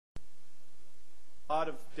A lot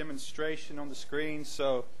of demonstration on the screen,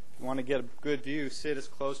 so if you want to get a good view, sit as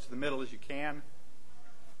close to the middle as you can.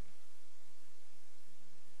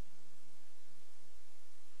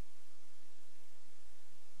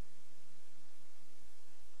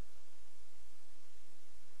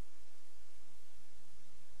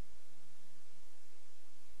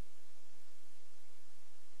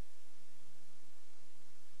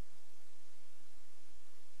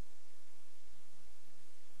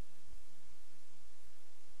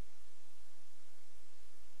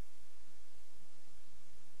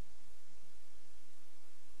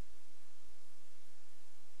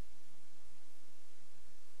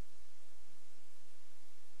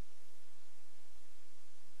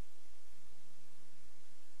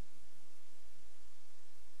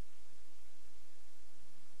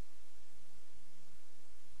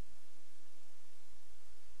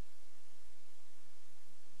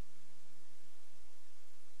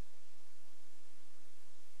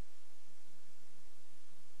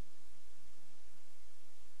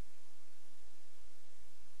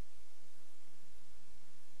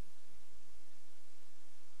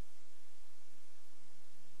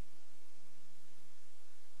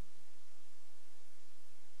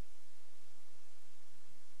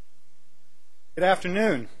 Good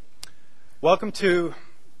afternoon. Welcome to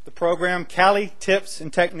the program CALI Tips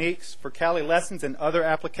and Techniques for CALI Lessons and Other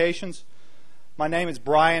Applications. My name is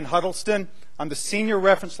Brian Huddleston. I'm the Senior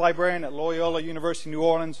Reference Librarian at Loyola University New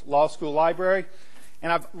Orleans Law School Library,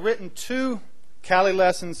 and I've written 2 CALI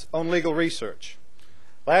lessons on legal research.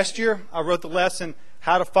 Last year, I wrote the lesson,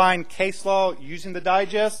 How to Find Case Law Using the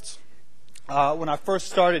Digests. When I first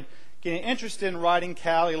started getting interested in writing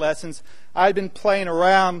CALI lessons, I'd been playing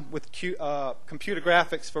around with computer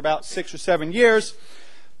graphics for about 6 or 7 years,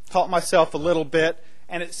 taught myself a little bit,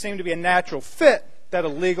 and it seemed to be a natural fit that a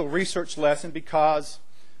legal research lesson, because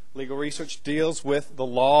legal research deals with the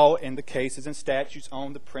law and the cases and statutes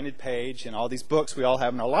on the printed page and all these books we all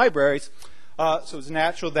have in our libraries. So it was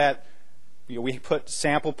natural that we put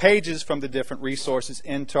sample pages from the different resources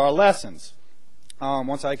into our lessons.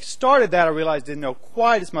 Once I started that, I realized I didn't know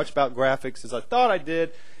quite as much about graphics as I thought I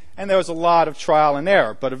did, and there was a lot of trial and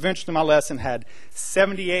error. But eventually my lesson had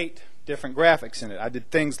 78 different graphics in it. I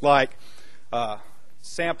did things like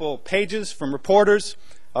sample pages from reporters,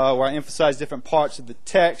 where I emphasized different parts of the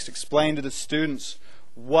text, explained to the students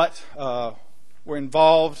what were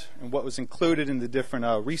involved and what was included in the different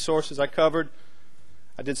resources I covered.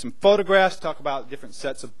 I did some photographs, talk about different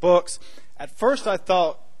sets of books. At first I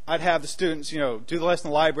thought I'd have the students, do the lesson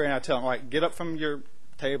in the library, and I'd tell them, all right, get up from your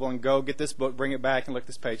table and go get this book, bring it back, and look at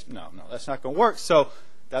this page. No, that's not going to work. So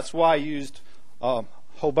that's why I used a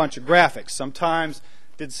whole bunch of graphics. Sometimes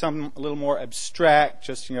did something a little more abstract,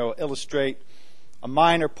 just illustrate a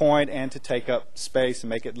minor point and to take up space and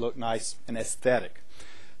make it look nice and aesthetic.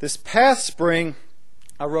 This past spring,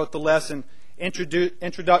 I wrote the lesson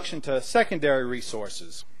Introduction to Secondary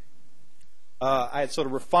Resources. I had sort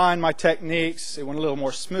of refined my techniques. It went a little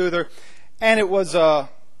more smoother, and it was a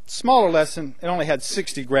smaller lesson. It only had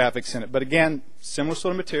 60 graphics in it, but again, similar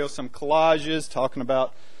sort of material, some collages talking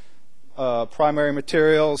about primary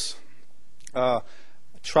materials. I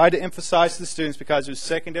tried to emphasize to the students, because there's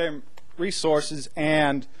secondary resources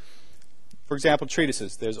and, for example,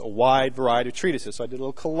 treatises. There's a wide variety of treatises, so I did a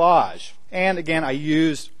little collage. And again, I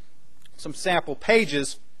used some sample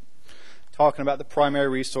pages talking about the primary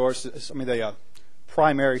resources, the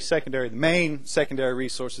main secondary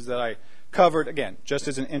resources that I covered. Again, just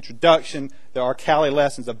as an introduction, there are CALI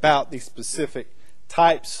lessons about these specific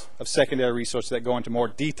types of secondary resources that go into more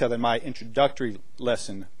detail than my introductory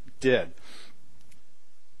lesson did.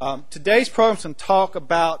 Today's program is going to talk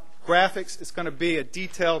about graphics. It's going to be a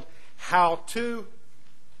detailed how-to.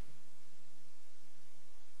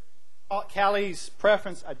 CALI's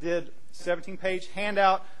preference, I did a 17-page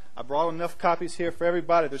handout. I brought enough copies here for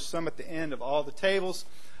everybody. There's some at the end of all the tables.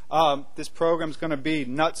 This program is going to be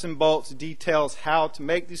nuts and bolts, details how to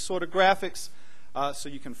make these sort of graphics, so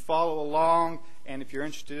you can follow along. And if you're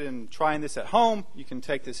interested in trying this at home, you can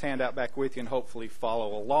take this handout back with you and hopefully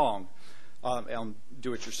follow along and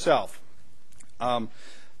do it yourself.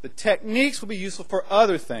 The techniques will be useful for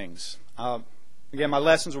other things. Again, my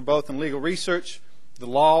lessons were both in legal research. The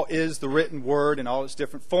law is the written word in all its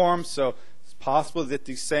different forms, so it's possible that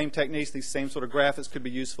these same techniques, these same sort of graphics could be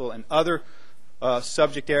useful in other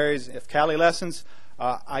subject areas of CALI lessons.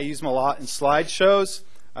 I use them a lot in slideshows.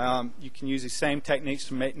 You can use these same techniques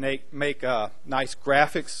to make nice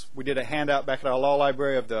graphics. We did a handout back at our law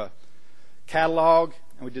library of the catalog,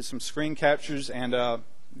 and we did some screen captures and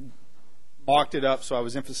marked it up, so I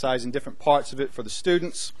was emphasizing different parts of it for the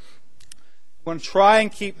students. I'm going to try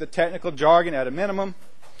and keep the technical jargon at a minimum,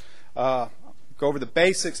 go over the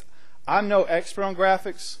basics. I'm no expert on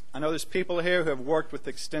graphics. I know there's people here who have worked with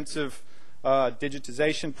extensive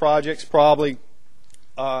digitization projects probably.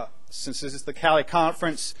 Since this is the CALI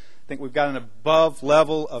conference, I think we've got an above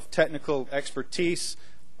level of technical expertise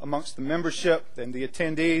amongst the membership and the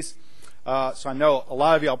attendees. So I know a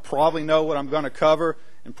lot of y'all probably know what I'm going to cover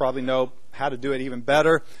and probably know how to do it even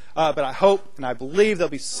better. But I hope and I believe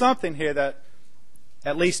there'll be something here that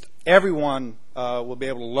at least everyone will be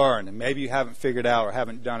able to learn, and maybe you haven't figured out or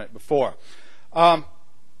haven't done it before.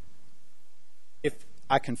 If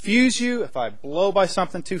I confuse you, if I blow by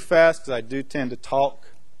something too fast, because I do tend to talk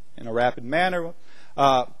in a rapid manner,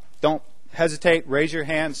 don't hesitate, raise your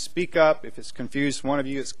hand, speak up. If it's confused one of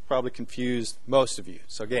you, it's probably confused most of you.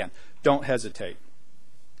 So again, don't hesitate.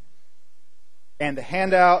 And the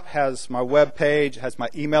handout has my web page, has my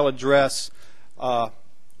email address,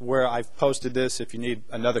 where I've posted this if you need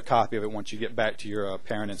another copy of it once you get back to your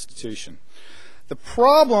parent institution. The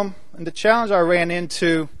problem and the challenge I ran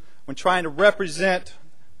into when trying to represent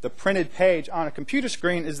the printed page on a computer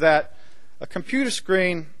screen is that a computer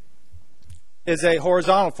screen is a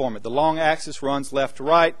horizontal format. The long axis runs left to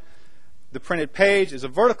right. The printed page is a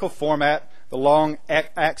vertical format. The long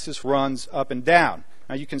axis runs up and down.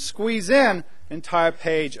 Now you can squeeze in an entire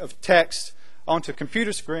page of text onto a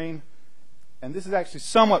computer screen, and this is actually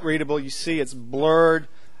somewhat readable. You see it's blurred.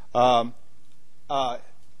 It's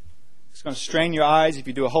going to strain your eyes if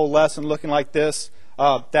you do a whole lesson looking like this.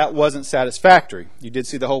 That wasn't satisfactory. You did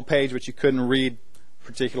see the whole page, but you couldn't read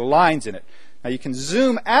particular lines in it. Now you can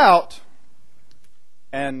zoom out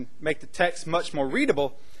and make the text much more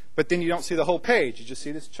readable, but then you don't see the whole page. You just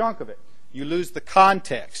see this chunk of it. You lose the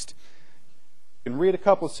context. You can read a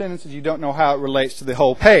couple of sentences, you don't know how it relates to the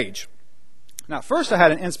whole page. Now, first I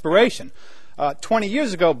had an inspiration. 20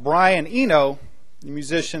 years ago, Brian Eno, the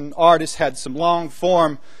musician, artist, had some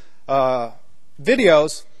long-form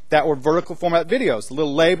videos that were vertical format videos. The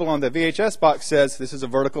little label on the VHS box says, "This is a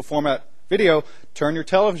vertical format video. Turn your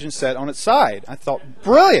television set on its side." I thought,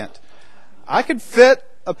 brilliant. I could fit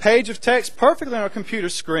a page of text perfectly on a computer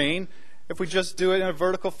screen if we just do it in a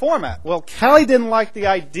vertical format. Well, CALI didn't like the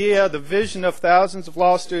idea, the vision of thousands of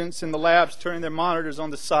law students in the labs turning their monitors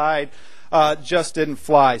on the side just didn't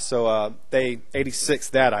fly, so they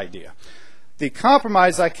 86'd that idea. The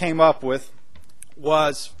compromise I came up with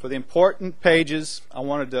was, for the important pages I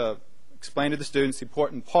wanted to explain to the students, the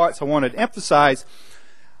important parts I wanted to emphasize,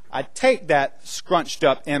 I'd take that scrunched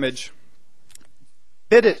up image,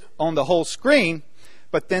 fit it on the whole screen,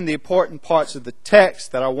 but then the important parts of the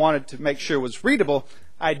text that I wanted to make sure was readable,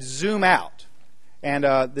 I'd zoom out. And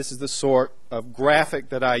this is the sort of graphic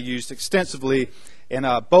that I used extensively in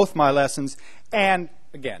both my lessons. And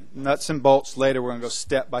again, nuts and bolts later, we're going to go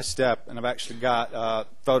step by step, and I've actually got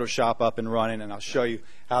Photoshop up and running, and I'll show you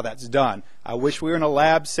how that's done. I wish we were in a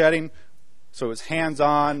lab setting, so it's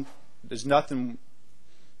hands-on. There's nothing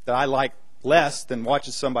that I like less than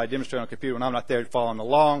watching somebody demonstrate on a computer when I'm not there following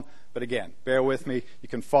along. But again, bear with me. You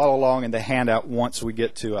can follow along in the handout once we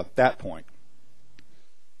get to that point.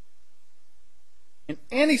 In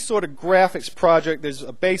any sort of graphics project, there's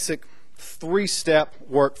a basic three-step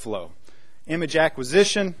workflow. Image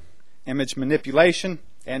acquisition, image manipulation,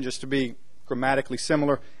 and just to be grammatically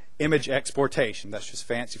similar, image exportation. That's just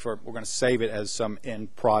fancy for we're going to save it as some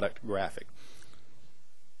end product graphic.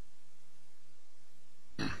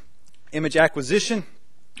 Image acquisition,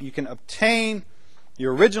 you can obtain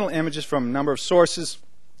your original images from a number of sources.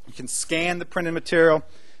 You can scan the printed material.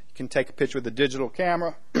 You can take a picture with a digital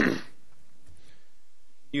camera.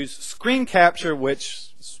 Use screen capture,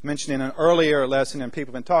 which was mentioned in an earlier lesson and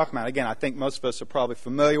people have been talking about. Again, I think most of us are probably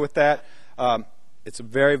familiar with that. It's a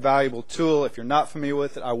very valuable tool. If you're not familiar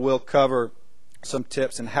with it, I will cover some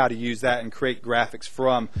tips on how to use that and create graphics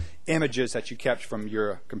from images that you capture from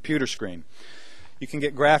your computer screen. You can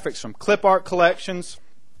get graphics from clip art collections.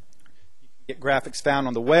 You can get graphics found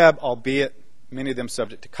on the web, albeit many of them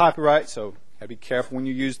subject to copyright, so you have to be careful when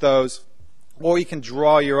you use those. Or you can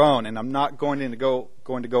draw your own, and I'm not going to go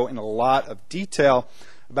in a lot of detail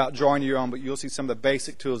about drawing your own, but you'll see some of the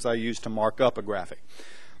basic tools I use to mark up a graphic.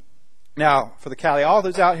 Now, for the CALI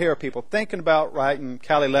authors out here, people thinking about writing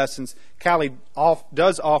CALI lessons, CALI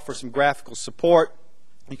does offer some graphical support.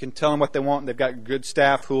 You can tell them what they want, and they've got good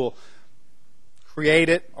staff who will create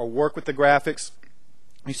it or work with the graphics.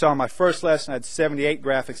 You saw in my first lesson I had 78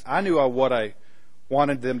 graphics. I knew what I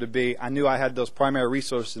wanted them to be. I knew I had those primary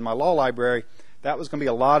resources in my law library. That was going to be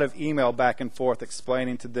a lot of email back and forth,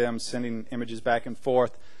 explaining to them, sending images back and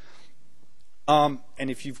forth. And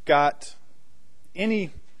if you've got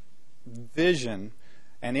any vision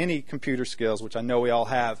and any computer skills, which I know we all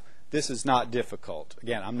have, this is not difficult.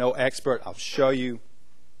 Again, I'm no expert. I'll show you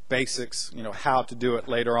basics, how to do it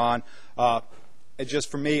later on. It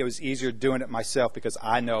just, for me, it was easier doing it myself because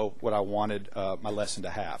I know what I wanted my lesson to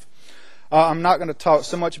have. I'm not going to talk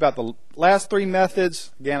so much about the last three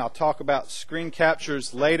methods. Again, I'll talk about screen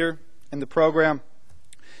captures later in the program.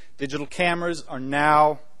 Digital cameras are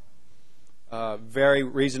now very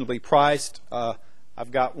reasonably priced.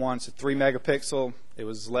 I've got one, it's a 3 megapixel. It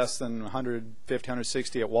was less than 150,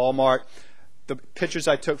 160 at Walmart. The pictures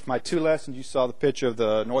I took for my 2 lessons, you saw the picture of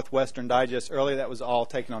the Northwestern Digest earlier. That was all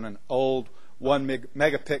taken on an old 1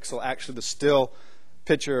 megapixel, actually the still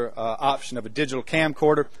picture option of a digital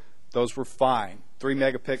camcorder. Those were fine. 3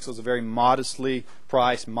 megapixels, a very modestly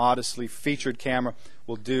priced, modestly featured camera,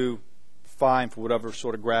 will do fine for whatever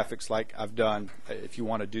sort of graphics like I've done if you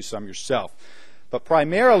want to do some yourself. But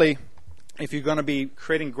primarily, if you're going to be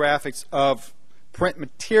creating graphics of print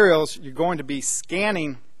materials, you're going to be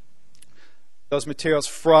scanning those materials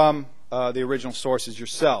from the original sources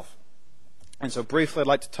yourself. And so briefly, I'd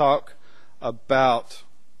like to talk about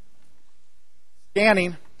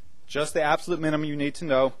scanning, just the absolute minimum you need to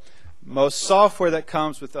know. Most software that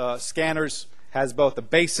comes with scanners has both a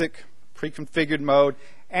basic pre-configured mode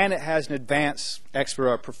and it has an advanced expert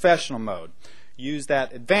or professional mode. Use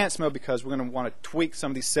that advanced mode because we're going to want to tweak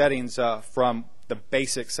some of these settings from the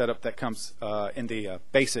basic setup that comes in the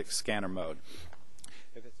basic scanner mode.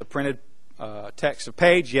 If it's a printed text or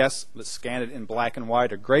page, yes, let's scan it in black and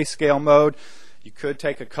white or grayscale mode. You could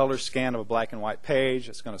take a color scan of a black and white page.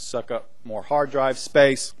 It's going to suck up more hard drive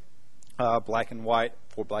space. Black and white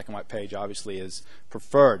for black and white page obviously is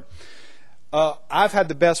preferred. I've had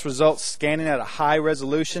the best results scanning at a high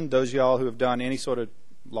resolution. Those of y'all who have done any sort of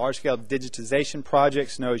large-scale digitization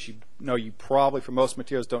projects know you probably for most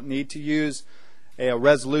materials don't need to use a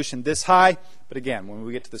resolution this high. But again, when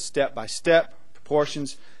we get to the step-by-step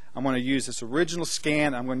proportions, I'm going to use this original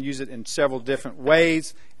scan. I'm going to use it in several different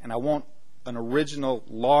ways, and I want an original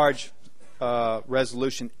large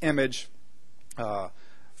resolution image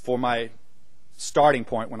for my starting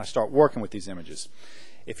point when I start working with these images.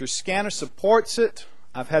 If your scanner supports it,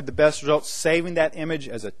 I've had the best results saving that image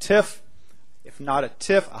as a TIFF. If not a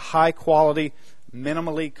TIFF, a high quality,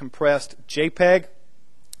 minimally compressed JPEG.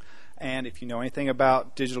 And if you know anything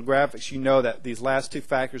about digital graphics, you know that these last two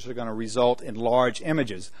factors are going to result in large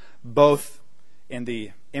images, both in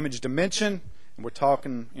the image dimension, and we're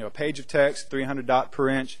talking, a page of text, 300 dot per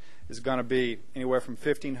inch, is going to be anywhere from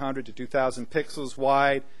 1,500 to 2,000 pixels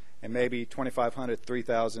wide and maybe 2,500 to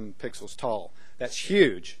 3,000 pixels tall. That's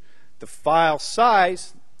huge. The file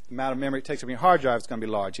size, the amount of memory it takes up your hard drive, is going to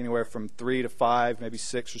be large, anywhere from 3 to 5, maybe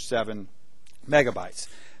 6 or 7 megabytes.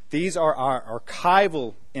 These are our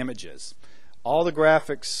archival images. All the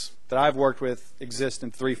graphics that I've worked with exist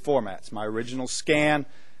in 3 formats: my original scan,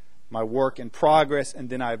 my work in progress, and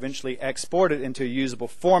then I eventually export it into a usable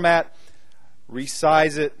format,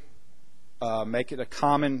 resize it, make it a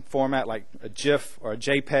common format like a GIF or a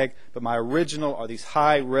JPEG. But my original are these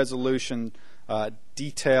high resolution,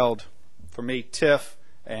 detailed, for me, TIFF,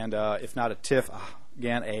 and if not a TIFF,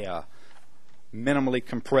 again, a minimally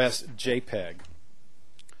compressed JPEG.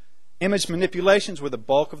 Image manipulations where the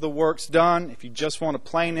bulk of the work's done. If you just want a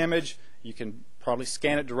plain image, you can probably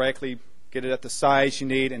scan it directly, get it at the size you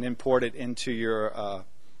need, and import it into your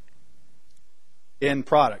end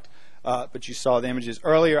product. But you saw the images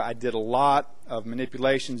earlier. I did a lot of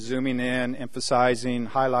manipulation, zooming in, emphasizing,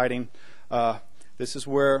 highlighting. This is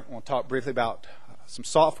where I want to talk briefly about some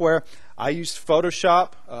software. I used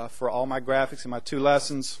Photoshop for all my graphics in my 2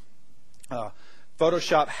 lessons.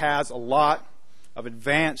 Photoshop has a lot of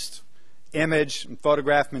advanced image and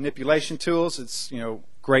photograph manipulation tools. It's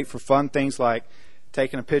great for fun things like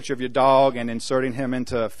taking a picture of your dog and inserting him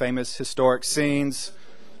into famous historic scenes,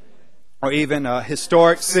 or even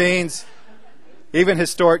historic scenes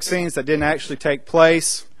that didn't actually take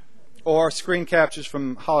place, or screen captures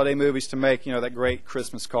from holiday movies to make that great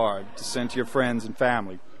Christmas card to send to your friends and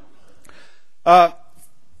family.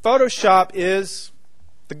 Photoshop is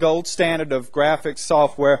the gold standard of graphics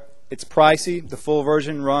software. It's pricey. The full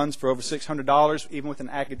version runs for over $600. Even with an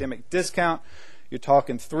academic discount, you're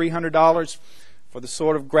talking $300. For the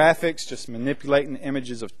sort of graphics, just manipulating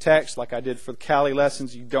images of text like I did for the CALI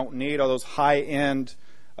lessons, you don't need all those high-end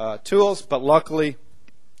tools. But luckily,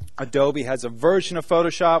 Adobe has a version of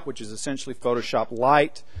Photoshop, which is essentially Photoshop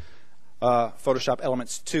Lite, Photoshop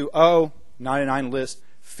Elements 2.0, 99 list,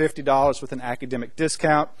 $50 with an academic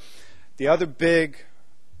discount. The other big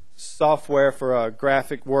software for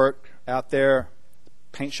graphic work out there,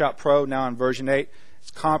 PaintShop Pro, now on version 8,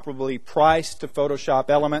 is comparably priced to Photoshop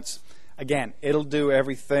Elements. Again, it'll do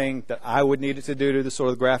everything that I would need it to do to the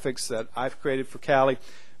sort of graphics that I've created for CALI,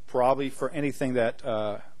 probably for anything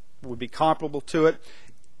that would be comparable to it.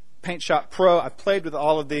 PaintShop Pro, I've played with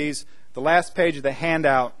all of these. The last page of the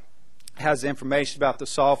handout has information about the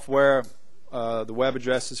software, the web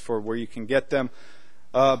addresses for where you can get them.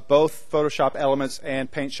 Both Photoshop Elements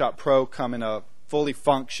and PaintShop Pro come in a fully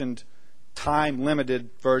functioned,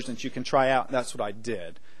 time-limited version that you can try out, and that's what I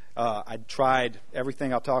did. I tried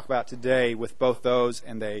everything I'll talk about today with both those,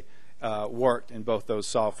 and they worked in both those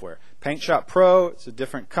software. PaintShop Pro, it's a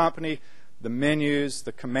different company. The menus,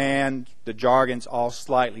 the command, the jargon's all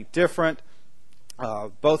slightly different.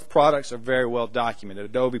 Both products are very well documented.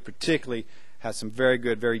 Adobe particularly has some very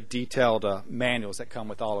good, very detailed manuals that come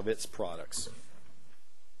with all of its products.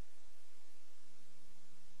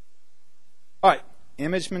 All right,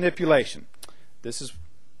 image manipulation. This is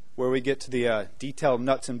where we get to the detailed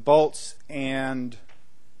nuts and bolts, and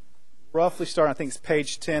roughly starting, I think it's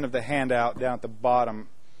page 10 of the handout down at the bottom,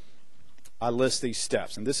 I list these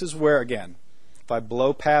steps. And this is where, again, if I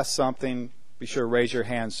blow past something, be sure to raise your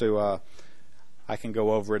hand so I can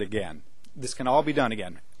go over it again. This can all be done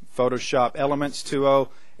again. Photoshop Elements 2.0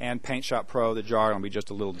 and PaintShop Pro, the jargon will be just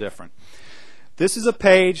a little different. This is a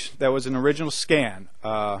page that was an original scan.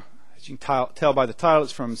 As you can tell by the title,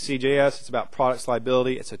 it's from CJS. It's about products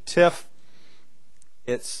liability. It's a TIFF.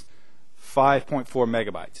 It's 5.4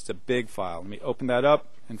 megabytes. It's a big file. Let me open that up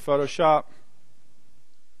in Photoshop.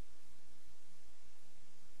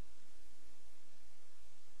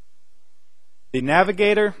 The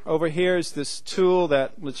navigator over here is this tool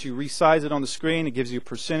that lets you resize it on the screen. It gives you a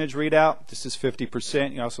percentage readout. This is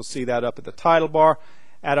 50%. You also see that up at the title bar.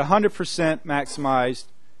 At 100% maximized,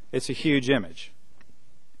 it's a huge image.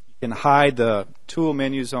 You can hide the tool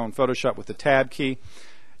menus on Photoshop with the tab key.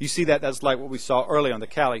 You see that that's like what we saw earlier on the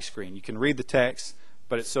CALI screen. You can read the text,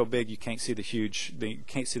 but it's so big you can't see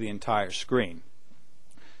the entire screen.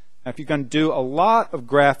 Now, if you're going to do a lot of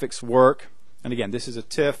graphics work, and again, this is a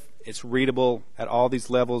TIFF. It's readable at all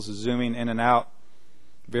these levels, zooming in and out.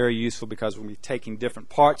 Very useful because we'll be taking different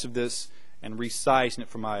parts of this and resizing it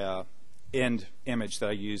for my end image that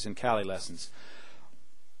I use in CALI lessons.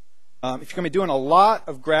 If you're going to be doing a lot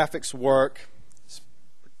of graphics work,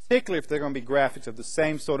 particularly if they're going to be graphics of the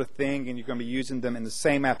same sort of thing and you're going to be using them in the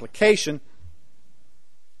same application,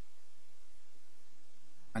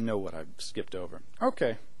 I know what I skipped over.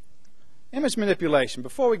 Okay. Image manipulation.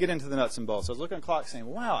 Before we get into the nuts and bolts, I was looking at the clock saying,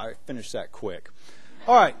 wow, I finished that quick.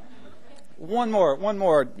 All right, one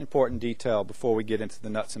more important detail before we get into the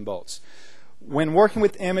nuts and bolts. When working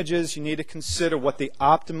with images, you need to consider what the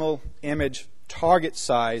optimal image target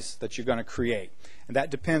size that you're going to create. And that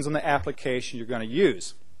depends on the application you're going to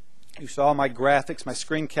use. You saw my graphics, my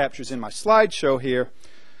screen captures in my slideshow here.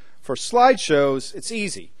 For slideshows, it's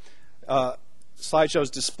easy. Slideshows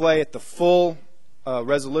display at the full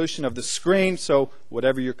resolution of the screen, so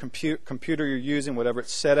whatever your computer you're using, whatever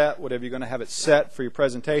it's set at, whatever you're going to have it set for your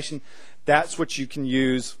presentation, that's what you can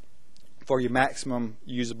use for your maximum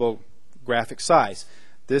usable graphic size.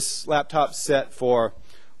 This laptop's set for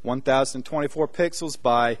 1024 pixels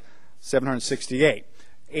by 768.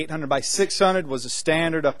 800 by 600 was a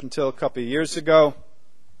standard up until a couple of years ago.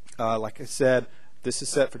 Like I said, this is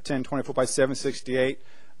set for 1024 by 768.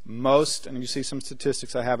 Most, and you see some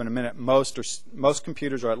statistics I have in a minute, most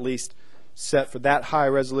computers are at least set for that high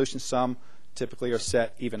resolution. Some typically are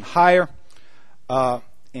set even higher.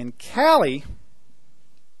 In CALI,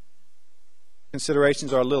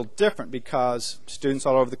 considerations are a little different because students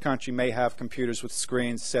all over the country may have computers with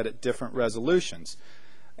screens set at different resolutions.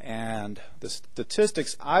 And the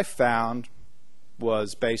statistics I found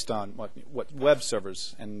was based on what web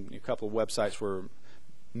servers, and a couple of websites were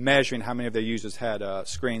measuring how many of their users had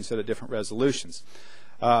screens set at different resolutions.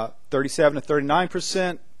 37 to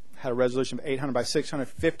 39% had a resolution of 800 by 600.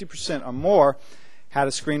 50% or more had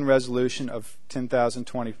a screen resolution of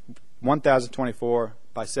 1024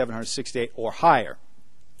 by 768 or higher.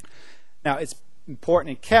 Now, it's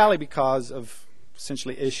important in CALI because of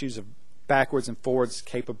essentially issues of backwards and forwards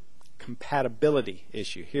compatibility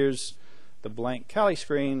issue. Here's the blank CALI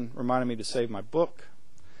screen, reminding me to save my book.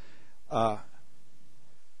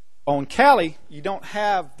 On CALI, you don't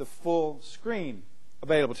have the full screen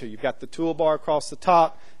available to you. You've got the toolbar across the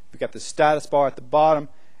top, you've got the status bar at the bottom,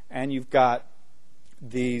 and you've got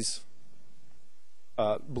these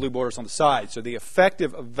blue borders on the side. So the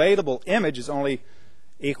effective available image is only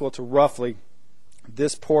equal to roughly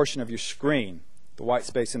this portion of your screen, the white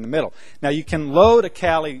space in the middle. Now you can load a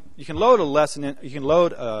CALI, you can load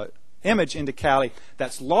a image into CALI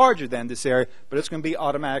that's larger than this area, but it's going to be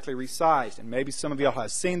automatically resized. And maybe some of y'all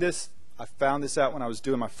have seen this. I found this out when I was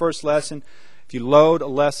doing my first lesson. If you load a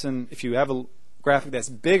lesson, if you have a graphic that's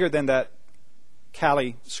bigger than that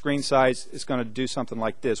CALI screen size, it's going to do something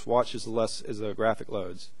like this. Watch as the graphic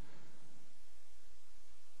loads.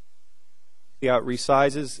 See how it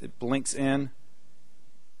resizes? It blinks in,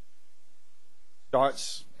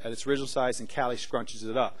 starts at its original size, and CALI scrunches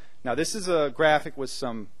it up. Now this is a graphic with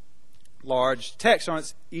some large text on it.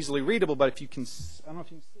 It's easily readable, but if you can, I don't know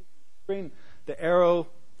if you can see the screen, the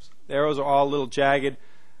arrows are all a little jagged.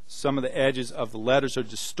 Some of the edges of the letters are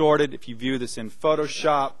distorted. If you view this in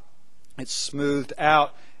Photoshop, it's smoothed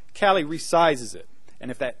out. CALI resizes it.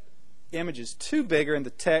 And if that image is too bigger and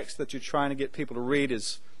the text that you're trying to get people to read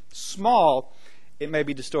is small, it may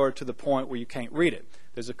be distorted to the point where you can't read it.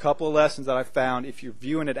 There's a couple of lessons that I found. If you're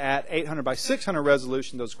viewing it at 800 by 600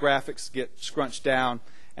 resolution, those graphics get scrunched down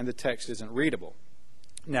and the text isn't readable.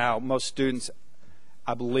 Now, most students,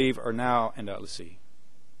 I believe, are now, and let's see,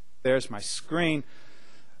 there's my screen.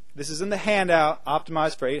 This is in the handout,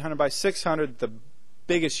 optimized for 800 by 600. The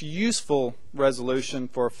biggest useful resolution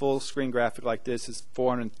for a full screen graphic like this is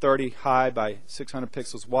 430 high by 600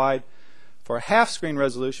 pixels wide. For a half screen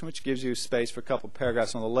resolution, which gives you space for a couple of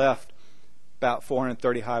paragraphs on the left, about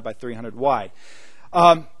 430 high by 300 wide.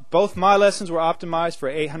 Both my lessons were optimized for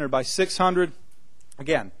 800 by 600.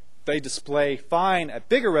 Again, they display fine at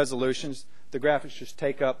bigger resolutions. The graphics just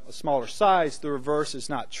take up a smaller size. The reverse is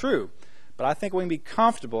not true. But I think we can be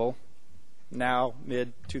comfortable now,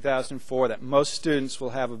 mid-2004, that most students will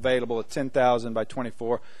have available a 10,000 by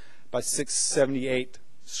 24 by 678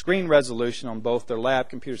 screen resolution on both their lab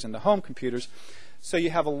computers and the home computers. So you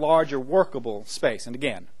have a larger workable space. And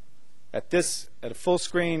again, at a full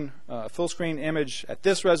screen image at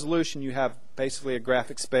this resolution, you have basically a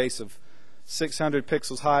graphic space of 600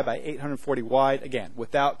 pixels high by 840 wide, again,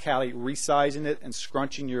 without CALI resizing it and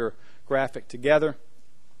scrunching your graphic together,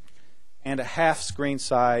 and a half screen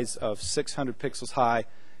size of 600 pixels high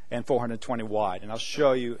and 420 wide. And I'll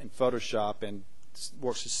show you in Photoshop, and it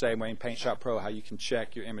works the same way in PaintShop Pro, how you can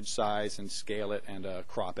check your image size and scale it and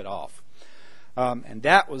crop it off. And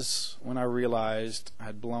that was when I realized I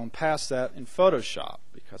had blown past that in Photoshop,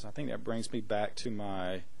 because I think that brings me back to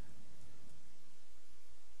my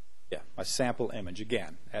sample image.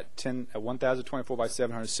 Again, at 1024 by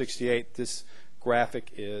 768, this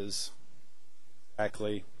graphic is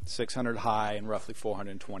exactly 600 high and roughly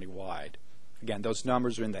 420 wide. Again, those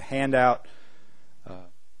numbers are in the handout,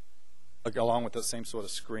 along with the same sort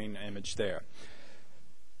of screen image there.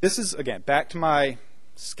 This is, again, back to my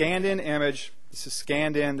scanned in image. This is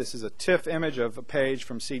scanned in. This is a TIFF image of a page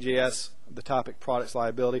from CGS, the topic Products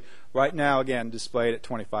Liability. Right now, again, displayed at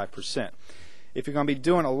 25%. If you're going to be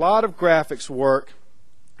doing a lot of graphics work,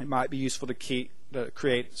 it might be useful to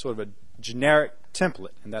create sort of a generic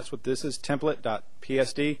template, and that's what this is,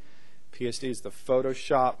 template.psd. PSD is the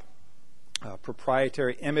Photoshop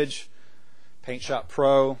proprietary image. PaintShop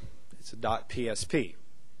Pro, it's a .psp.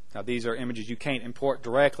 Now these are images you can't import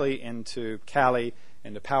directly into CALI,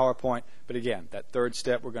 into PowerPoint, but again, that third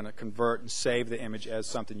step, we're going to convert and save the image as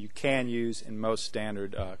something you can use in most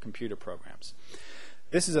standard computer programs.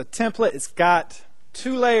 This is a template. It's got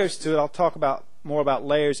two layers to it. I'll talk more about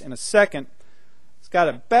layers in a second. It's got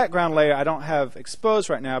a background layer I don't have exposed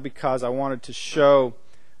right now because I wanted to show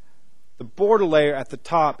the border layer at the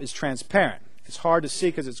top is transparent. It's hard to see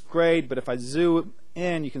because it's grayed, but if I zoom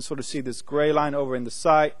in, you can sort of see this gray line over on the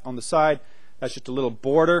side. That's just a little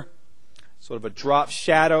border, sort of a drop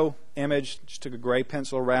shadow image. Just took a gray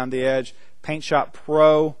pencil around the edge. PaintShop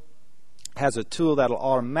Pro has a tool that'll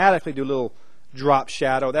automatically do a little drop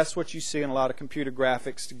shadow. That's what you see in a lot of computer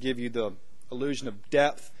graphics to give you the illusion of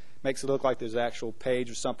depth. Makes it look like there's an actual page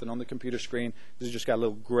or something on the computer screen. This has just got a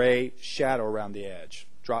little gray shadow around the edge.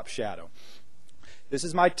 Drop shadow. This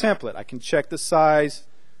is my template. I can check the size.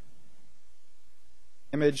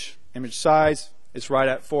 Image size. It's right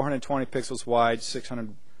at 420 pixels wide,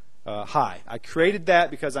 600 high. I created that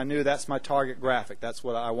because I knew that's my target graphic. That's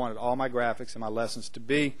what I wanted all my graphics and my lessons to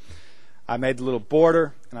be. I made the little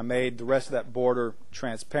border, and I made the rest of that border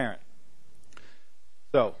transparent.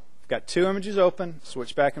 So, I've got two images open,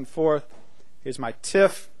 switch back and forth. Here's my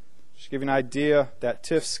TIFF. Just to give you an idea, that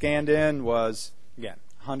TIFF scanned in was, again,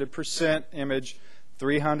 100% image,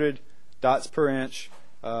 300 dots per inch,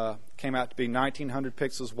 came out to be 1900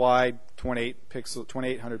 pixels wide,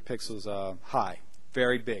 2800 pixels high.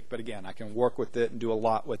 Very big, but again, I can work with it and do a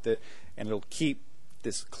lot with it, and it'll keep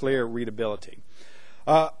this clear readability.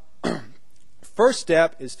 First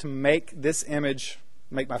step is to make this image,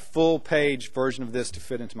 make my full page version of this to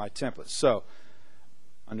fit into my template. So,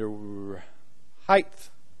 under height,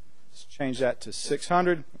 Let's change that to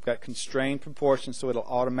 600. I've got constrained proportions, so it'll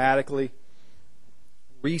automatically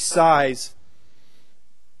resize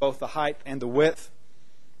both the height and the width.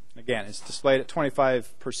 Again, it's displayed at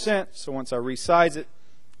 25%, so once I resize it,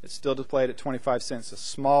 it's still displayed at 25 cents. A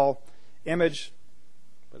small image,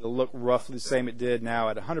 but it'll look roughly the same it did now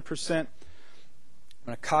at 100%. I'm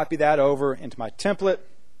going to copy that over into my template.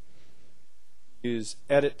 Use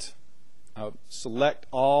Edit, select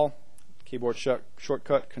all, keyboard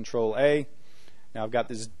shortcut Control A. Now I've got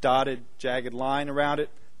this dotted, jagged line around it.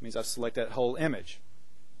 It means I've selected that whole image.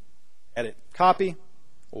 Edit, copy,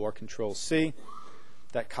 or Control C.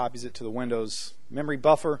 That copies it to the Windows memory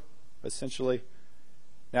buffer, essentially.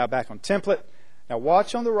 Now back on template. Now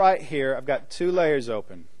watch on the right here, I've got two layers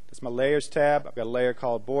open. That's my layers tab. I've got a layer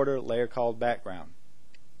called border, a layer called background.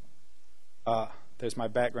 There's my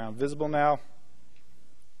background visible now.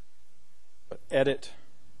 Edit,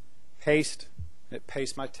 paste, and it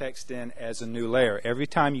pastes my text in as a new layer. Every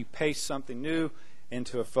time you paste something new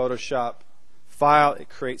into a Photoshop file, it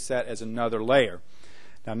creates that as another layer.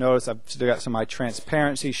 Now notice I've still got some of my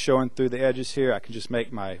transparency showing through the edges here. I can just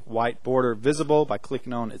make my white border visible by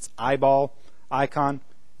clicking on its eyeball icon,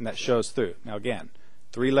 and that shows through. Now again,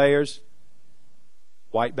 3 layers,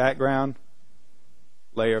 white background,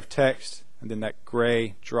 layer of text, and then that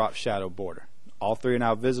gray drop shadow border. All 3 are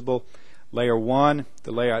now visible. Layer 1,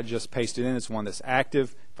 the layer I just pasted in, is one that's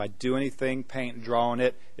active. If I do anything, paint and draw on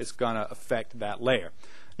it, it's going to affect that layer.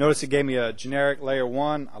 Notice it gave me a generic layer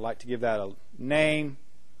 1. I like to give that a name.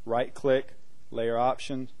 Right click, layer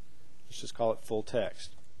options, let's just call it full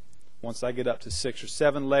text. Once I get up to 6 or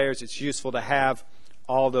 7 layers, it's useful to have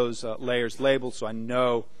all those layers labeled so I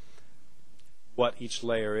know what each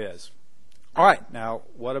layer is. Alright, now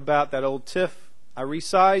what about that old TIFF I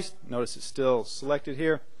resized? Notice it's still selected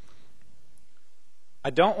here. I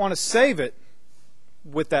don't want to save it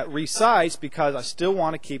with that resize because I still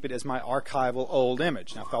want to keep it as my archival old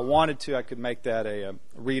image. Now if I wanted to, I could make that a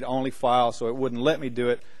read-only file so it wouldn't let me do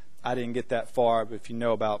it. I didn't get that far, but if you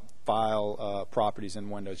know about file properties in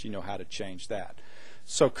Windows, you know how to change that.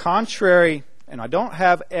 So contrary, and I don't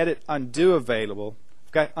have Edit Undo available.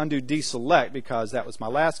 I've got Undo Deselect because that was my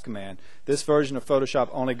last command. This version of Photoshop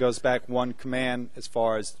only goes back one command as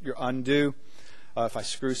far as your undo. If I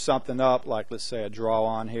screw something up, like let's say a draw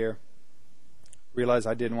on here, realize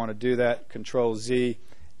I didn't want to do that, Control Z,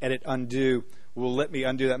 Edit Undo will let me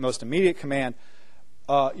undo that most immediate command.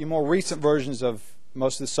 Your more recent versions of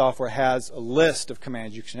most of the software has a list of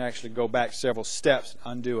commands. You can actually go back several steps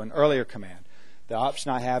and undo an earlier command. The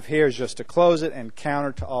option I have here is just to close it, and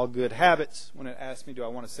counter to all good habits, when it asks me do I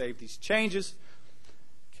want to save these changes,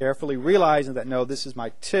 carefully realizing that no, this is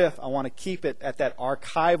my TIFF, I want to keep it at that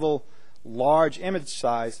archival large image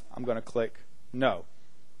size, I'm going to click no.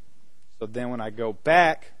 So then when I go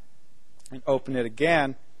back and open it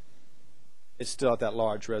again, it's still at that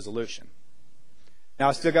large resolution. Now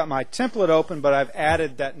I still got my template open, but I've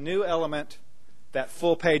added that new element, that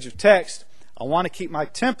full page of text. I want to keep my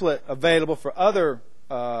template available for other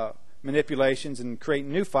manipulations and create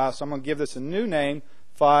new files, so I'm going to give this a new name,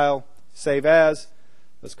 File, Save As.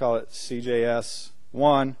 Let's call it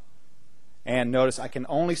CJS1. And notice I can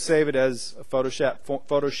only save it as a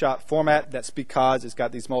Photoshop format. That's because it's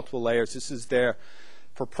got these multiple layers. This is their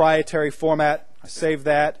proprietary format. I save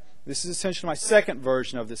that. This is essentially my second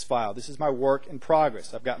version of this file. This is my work in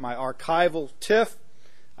progress. I've got my archival TIFF.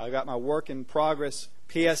 I've got my work in progress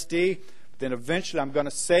PSD. Then eventually I'm going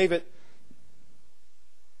to save it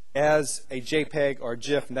as a JPEG or a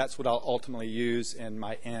GIF, and that's what I'll ultimately use in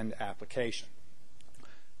my end application.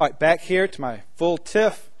 All right, back here to my full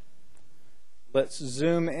TIFF. Let's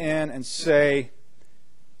zoom in and say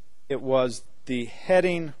it was the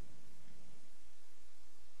heading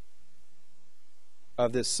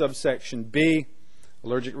of this subsection B,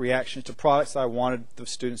 allergic reactions to products, I wanted the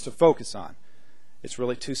students to focus on. It's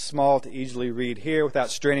really too small to easily read here without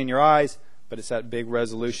straining your eyes, but it's that big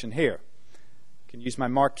resolution here. I can use my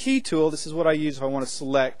marquee tool. This is what I use if I want to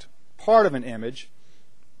select part of an image.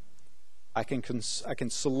 I can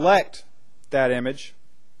select that image.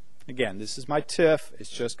 Again, this is my TIFF. It's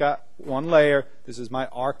just got one layer. This is my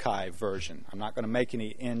archive version. I'm not going to make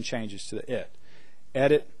any end changes to it.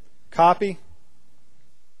 Edit, copy.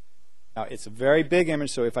 Now, it's a very big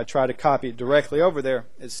image, so if I try to copy it directly over there,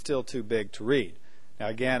 it's still too big to read. Now,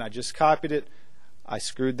 again, I just copied it. I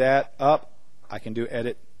screwed that up. I can do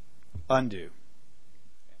Edit, Undo.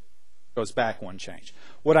 It goes back one change.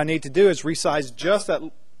 What I need to do is resize just that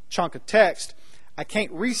chunk of text. I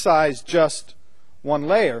can't resize just one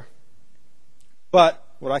layer, but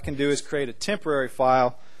what I can do is create a temporary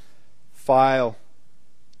file, File,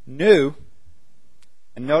 New,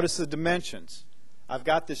 And notice the dimensions. I've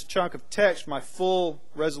got this chunk of text, my full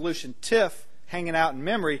resolution TIFF, hanging out in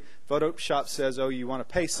memory. Photoshop says, oh, you want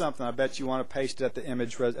to paste something. I bet you want to paste it at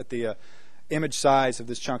the image size of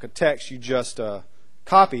this chunk of text you just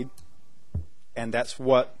copied, and that's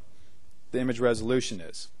what the image resolution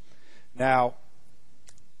is. Now,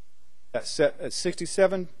 that's set at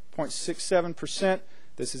 67.67%.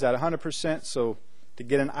 This is at 100%. So to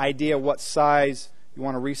get an idea what size you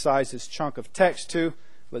want to resize this chunk of text to,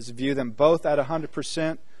 let's view them both at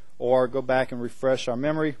 100%, or go back and refresh our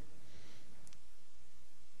memory.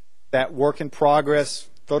 That work in progress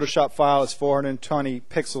Photoshop file is 420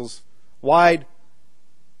 pixels wide.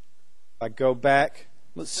 If I go back,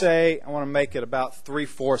 let's say I want to make it about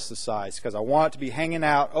 3/4 the size because I want it to be hanging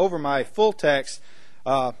out over my full text,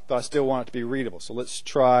 but I still want it to be readable. So let's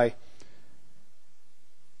try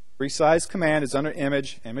resize command is under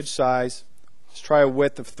image size. Let's try a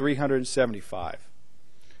width of 375.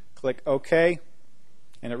 Click OK,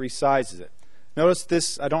 and it resizes it. Notice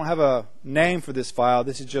this, I don't have a name for this file.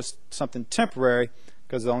 This is just something temporary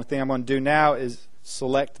because the only thing I'm going to do now is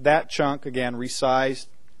select that chunk, again, resize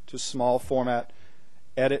to small format,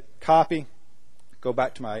 edit, copy, go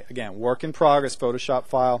back to my, again, work in progress Photoshop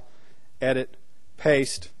file, edit,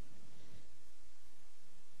 paste,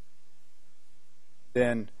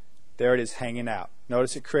 then there it is hanging out.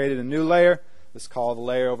 Notice it created a new layer. Let's call the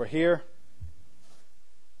layer over here.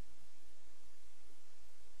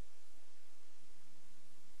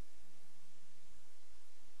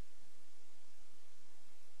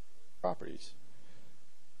 Properties.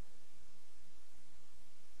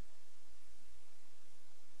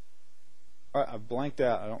 All right, I've blanked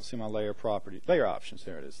out. I don't see my layer property. Layer options.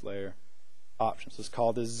 There it is. Layer options. Let's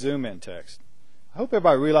call this zoom in text. I hope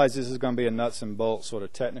everybody realizes this is going to be a nuts and bolts sort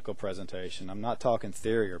of technical presentation. I'm not talking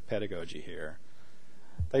theory or pedagogy here.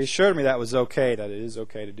 They assured me that was okay, that it is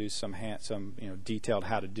okay to do some detailed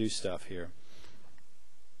how to do stuff here.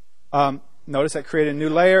 Notice I created a new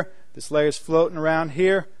layer. This layer is floating around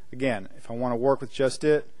here. Again, if I want to work with just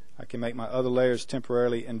it, I can make my other layers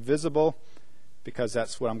temporarily invisible because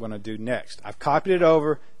that's what I'm going to do next. I've copied it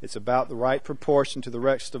over. It's about the right proportion to the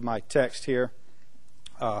rest of my text here.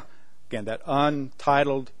 Again, that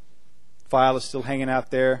untitled file is still hanging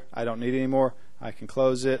out there. I don't need it anymore. I can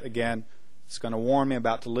close it. Again, it's going to warn me I'm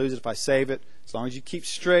about to lose it if I save it. As long as you keep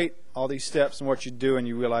straight all these steps and what you do and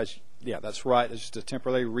you realize, yeah, that's right. It's just a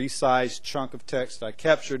temporarily resized chunk of text that I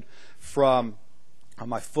captured from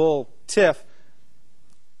my full TIFF,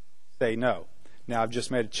 say no. Now I've just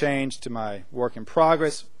made a change to my work in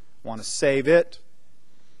progress. I want to save it.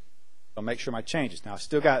 I'll make sure my changes. Now I've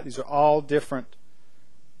still got, these are all different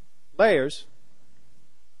layers,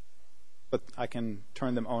 but I can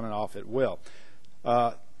turn them on and off at will.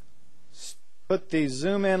 Put the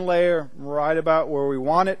zoom in layer right about where we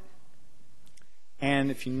want it. And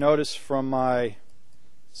if you notice from my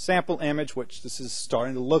sample image, which this is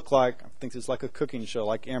starting to look like, I think it's like a cooking show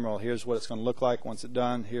like Emerald. Here's what it's going to look like once it's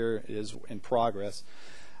done. Here it is in progress.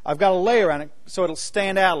 I've got a layer on it so it'll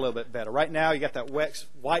stand out a little bit better. Right now you got that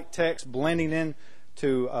white text blending in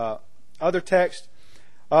to other text.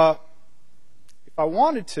 If I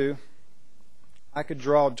wanted to, I could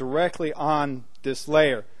draw directly on this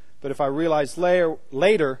layer. But if I realize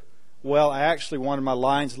later, well, I actually wanted my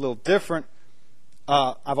lines a little different,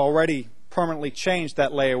 I've already permanently changed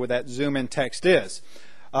that layer where that zoom in text is.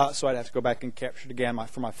 So I'd have to go back and capture it again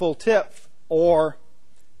for my full TIFF or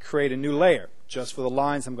create a new layer just for the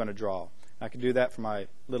lines I'm going to draw. I can do that for my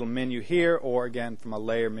little menu here or again for my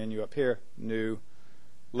layer menu up here, new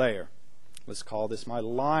layer. Let's call this my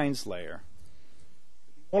lines layer.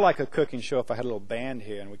 More like a cooking show if I had a little band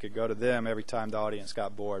here and we could go to them every time the audience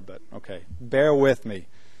got bored, but okay, bear with me.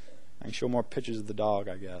 I can show more pictures of the dog,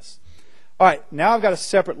 I guess. All right, now I've got a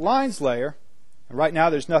separate lines layer, and right now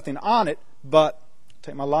there's nothing on it, but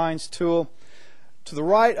take my lines tool. To the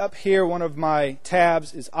right up here, one of my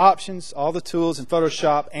tabs is options. All the tools in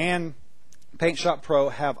Photoshop and Paint Shop Pro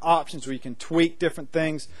have options where you can tweak different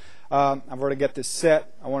things. I've already got this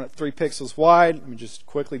set. I want it 3 pixels wide. Let me just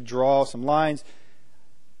quickly draw some lines.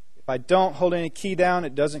 If I don't hold any key down,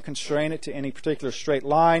 it doesn't constrain it to any particular straight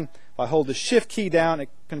line. If I hold the Shift key down, it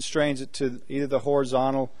constrains it to either the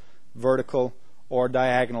horizontal, vertical, or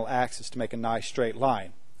diagonal axis to make a nice straight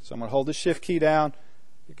line. So I'm going to hold the Shift key down.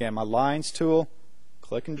 Again, my lines tool,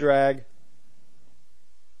 click and drag.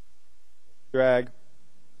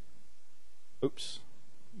 Oops,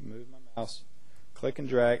 move my mouse. Click and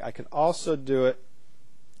drag. I can also do it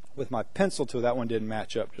with my pencil tool. That one didn't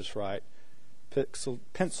match up just right.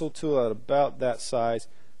 Pencil tool at about that size.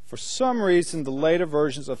 For some reason, the later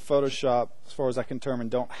versions of Photoshop, as far as I can determine,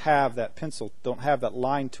 don't have that pencil, don't have that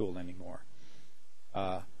line tool anymore.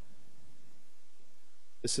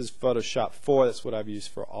 This is Photoshop 4. That's what I've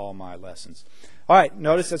used for all my lessons. All right,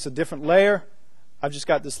 notice that's a different layer. I've just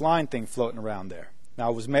got this line thing floating around there.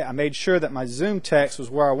 Now, I made sure that my zoom text was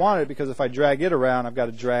where I wanted it, because if I drag it around, I've got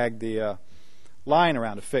to drag the line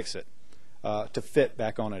around to fix it, to fit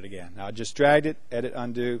back on it again. Now, I just dragged it, edit,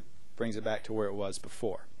 undo, brings it back to where it was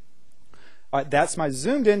before. All right, that's my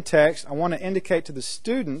zoomed in text. I want to indicate to the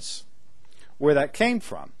students where that came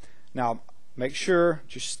from. Now, make sure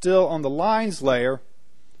you're still on the lines layer.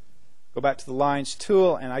 Go back to the lines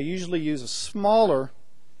tool, and I usually use a smaller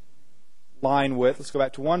line width. Let's go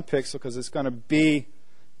back to 1 pixel, because it's going to be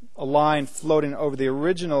a line floating over the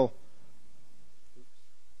original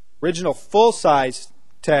full-size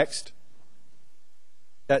text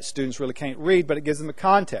that students really can't read, but it gives them the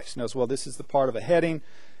context. Notice, well, this is the part of a heading,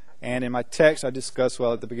 and in my text I discuss,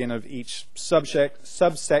 well, at the beginning of each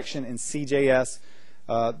subsection in CJS,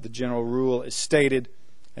 the general rule is stated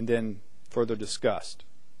and then further discussed.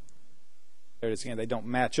 There it is again. They don't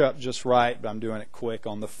match up just right, but I'm doing it quick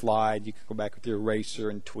on the fly. You can go back with your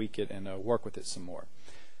eraser and tweak it and work with it some more.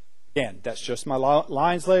 Again, that's just my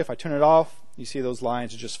lines layer. If I turn it off, you see those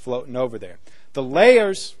lines are just floating over there. The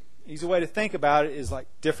layers, easy way to think about it, is like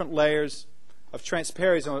different layers of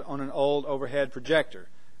transparency on an old overhead projector.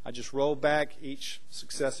 I just roll back each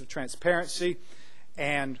successive transparency,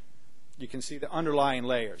 and you can see the underlying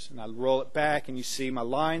layers. And I roll it back, and you see my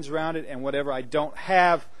lines around it, and whatever I don't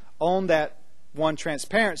have on that one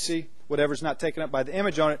transparency, whatever's not taken up by the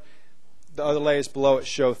image on it, the other layers below it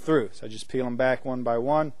show through. So I just peel them back one by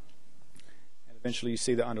one, and eventually you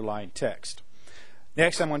see the underlying text.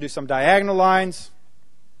 Next, I'm going to do some diagonal lines.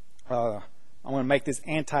 I'm going to make this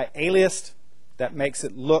anti-aliased. That makes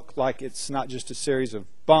it look like it's not just a series of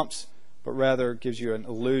bumps, but rather gives you an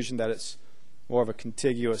illusion that it's more of a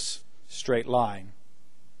contiguous straight line.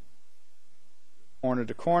 Corner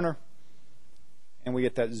to corner. And we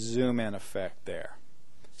get that zoom in effect there.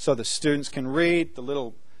 So the students can read the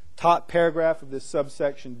little top paragraph of this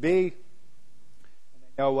subsection B, and they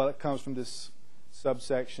know, well, it comes from this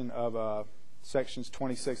subsection of sections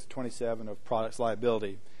 26 to 27 of products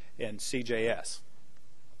liability in CJS.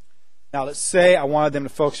 Now let's say I wanted them to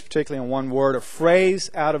focus particularly on one word or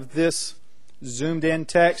phrase out of this zoomed in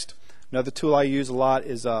text. Another tool I use a lot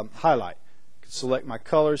is highlight. I can select my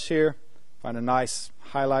colors here, find a nice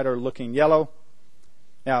highlighter looking yellow.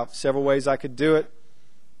 Now, several ways I could do it.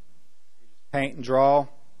 Paint and draw,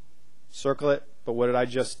 circle it, but what did I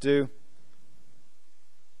just do?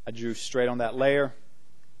 I drew straight on that layer.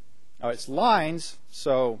 Now, it's lines,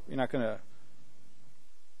 so you're not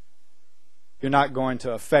going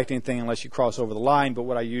to affect anything unless you cross over the line, but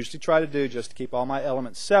what I usually try to do, just to keep all my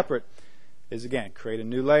elements separate, is again, create a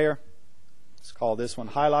new layer. Let's call this one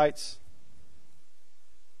highlights.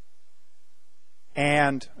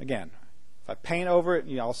 And again, if I paint over it,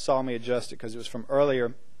 you all saw me adjust it because it was from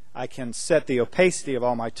earlier. I can set the opacity of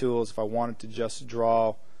all my tools if I wanted to just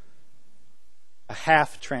draw a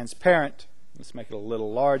half transparent. Let's make it a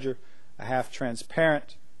little larger. A half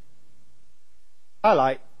transparent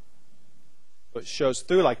highlight, so it shows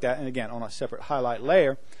through like that, and again on a separate highlight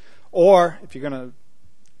layer. Or if you're going to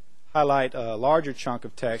highlight a larger chunk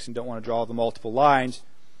of text and don't want to draw the multiple lines,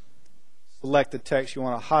 select the text you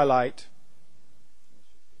want to highlight,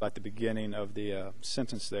 like the beginning of the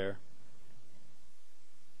sentence there.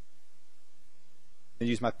 And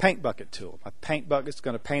use my paint bucket tool. My paint bucket is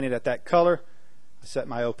going to paint it at that color. I set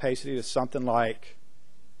my opacity to something like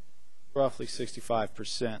roughly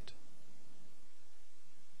 65%.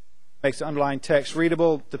 Makes the underlying text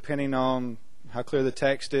readable depending on how clear the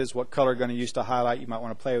text is, what color you're going to use to highlight. You might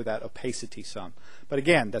want to play with that opacity some. But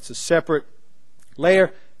again, that's a separate layer.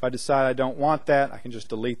 If I decide I don't want that, I can just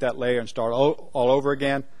delete that layer and start all over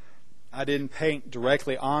again. I didn't paint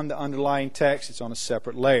directly on the underlying text. It's on a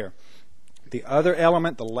separate layer. The other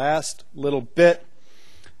element, the last little bit,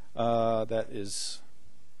 that is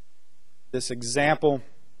this example,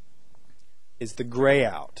 is the gray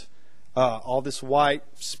out. All this white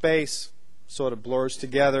space sort of blurs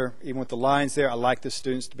together, even with the lines there. I like the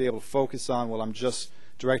students to be able to focus on, well, I'm just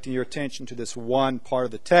directing your attention to this one part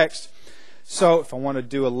of the text. So if I want to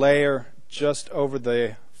do a layer just over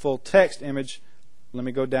the full text image, let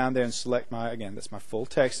me go down there and select my, again, that's my full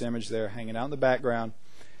text image there hanging out in the background.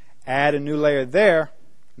 Add a new layer there.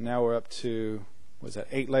 Now we're up to, what is that,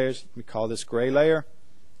 8 layers. We call this gray layer.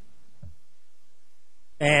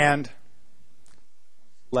 And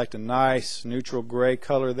select a nice neutral gray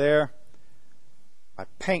color there. My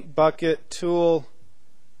paint bucket tool.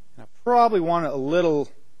 I probably want it a little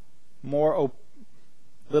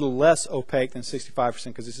little less opaque than 65%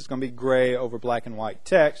 because this is going to be gray over black and white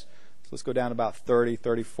text. So let's go down to about 30,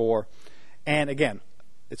 34. And again,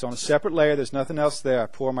 it's on a separate layer. There's nothing else there. I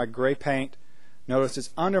pour my gray paint. Notice it's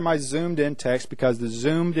under my zoomed in text because the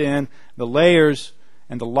zoomed in, the layers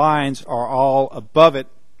and the lines are all above it.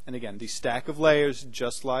 And again, these stack of layers,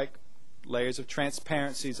 just like layers of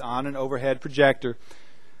transparencies on an overhead projector.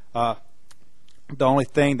 The only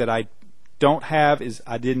thing that I don't have is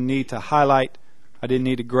I didn't need to highlight. I didn't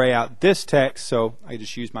need to gray out this text, so I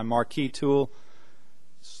just used my marquee tool,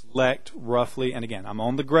 select roughly, and again, I'm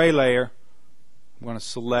on the gray layer. I'm going to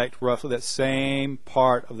select roughly that same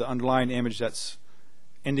part of the underlying image that's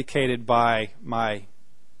indicated by my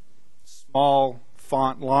small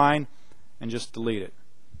font line and just delete it.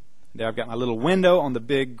 There I've got my little window on the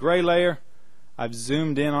big gray layer. I've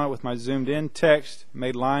zoomed in on it with my zoomed in text,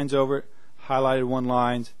 made lines over it, highlighted one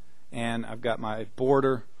line, and I've got my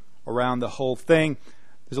border around the whole thing.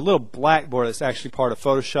 There's a little black border that's actually part of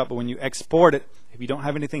Photoshop, but when you export it, if you don't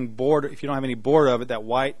have anything border, if you don't have any border of it, that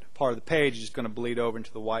white part of the page is just going to bleed over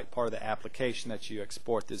into the white part of the application that you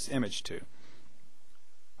export this image to.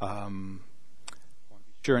 Be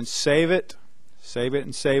sure and save it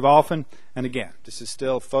and save often. And again, this is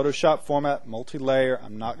still Photoshop format, multi-layer.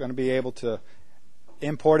 I'm not going to be able to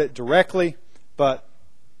import it directly, but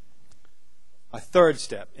my third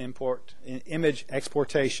step, import image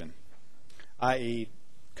exportation, i.e.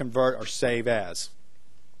 convert or save as.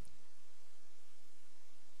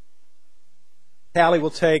 CALI will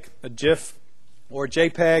take a GIF or a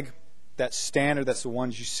JPEG. That's standard. That's the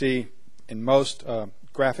ones you see in most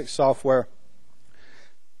graphic software.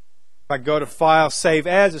 If I go to File, Save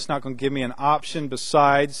As, it's not going to give me an option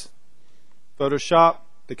besides Photoshop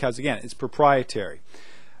because, again, it's proprietary.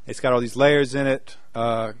 It's got all these layers in it.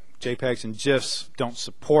 JPEGs and GIFs don't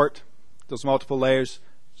support those multiple layers,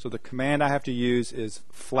 so the command I have to use is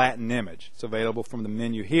flatten image. It's available from the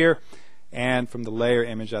menu here and from the layer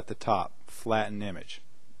image at the top, flatten image.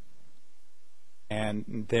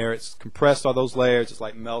 And there it's compressed all those layers. It's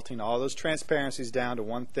like melting all those transparencies down to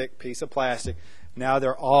one thick piece of plastic. Now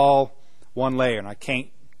they're all one layer, and I can't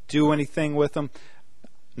do anything with them.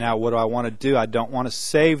 Now what do I want to do? I don't want to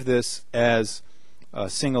save this as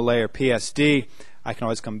a single layer PSD. I can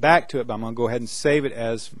always come back to it, but I'm going to go ahead and save it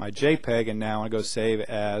as my JPEG, and now I go save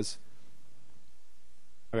as,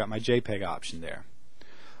 I've got my JPEG option there.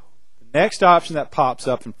 The next option that pops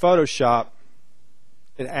up in Photoshop,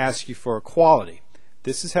 it asks you for a quality.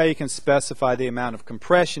 This is how you can specify the amount of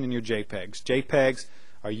compression in your JPEGs. JPEGs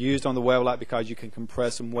are used on the web a lot because you can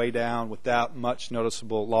compress them way down without much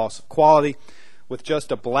noticeable loss of quality. With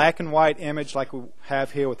just a black and white image like we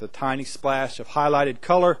have here with a tiny splash of highlighted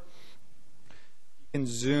color, you can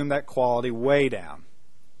zoom that quality way down.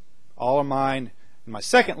 All of mine, in my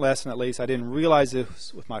second lesson at least, I didn't realize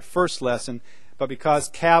this with my first lesson, but because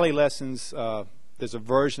CALI lessons, there's a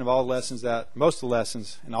version of all the lessons that, most of the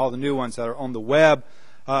lessons and all the new ones that are on the web,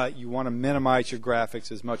 you want to minimize your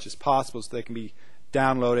graphics as much as possible so they can be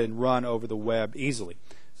downloaded and run over the web easily.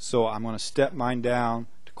 So I'm going to step mine down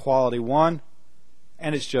to quality 1,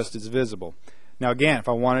 and it's just as visible. Now again, if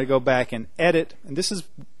I wanted to go back and edit, and this is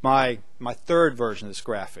my third version of this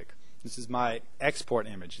graphic. This is my export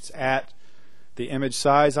image. It's at the image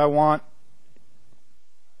size I want.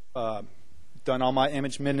 Done all my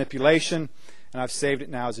image manipulation, and I've saved it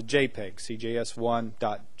now as a JPEG,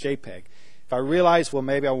 cjs1.jpg. If I realize, well,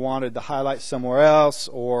 maybe I wanted to highlight somewhere else,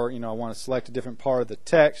 or I want to select a different part of the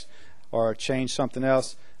text or change something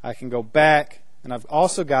else, I can go back, and I've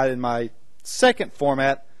also got in my second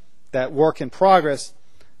format, that work in progress,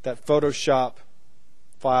 that Photoshop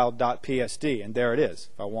file.psd, and there it is.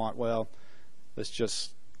 If I want, well,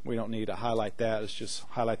 we don't need to highlight that. Let's just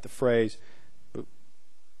highlight the phrase. Boop.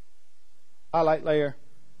 Highlight layer,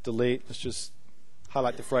 delete. Let's just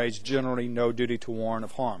highlight the phrase, generally no duty to warn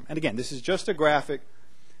of harm. And again, this is just a graphic.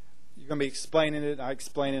 You're going to be explaining it. I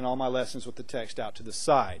explain it in all my lessons with the text out to the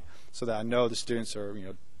side so that I know the students are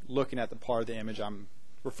looking at the part of the image I'm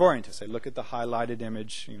referring to. Say, look at the highlighted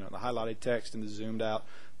image, the highlighted text and the zoomed out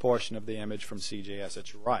portion of the image from CJS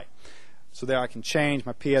at your right. So there I can change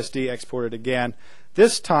my PSD, export it again.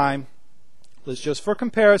 This time, let's just for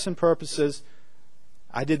comparison purposes,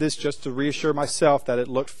 I did this just to reassure myself that it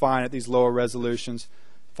looked fine at these lower resolutions.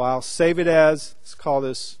 File, save it as, let's call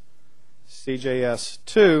this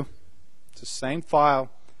CJS2. It's the same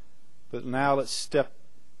file, but now let's step,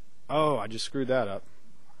 oh, I just screwed that up.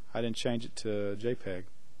 I didn't change it to JPEG.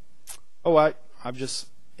 Oh, I've just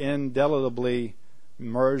indelibly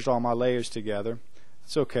merged all my layers together.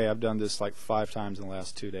 It's okay, I've done this like 5 times in the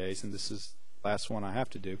last 2 days, and this is the last one I have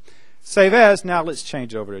to do. Save as. Now let's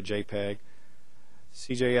change it over to JPEG.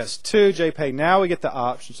 CJS2, JPEG. Now we get the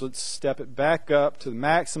options. Let's step it back up to the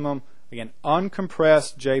maximum. Again,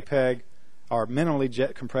 uncompressed JPEG, or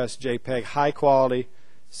minimally compressed JPEG, high quality.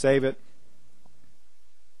 Save it.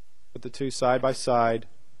 Put the two side by side.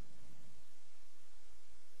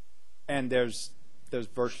 And there's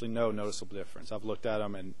virtually no noticeable difference. I've looked at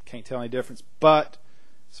them and can't tell any difference. But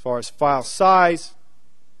as far as file size,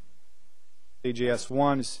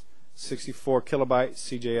 CJS1 is 64 kilobytes.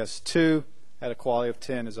 CJS2 at a quality of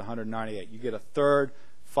 10 is 198. You get a third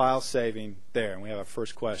file saving there. And we have our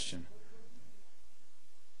first question.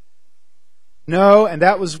 No, and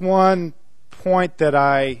that was one point that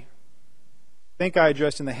I think I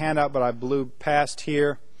addressed in the handout, but I blew past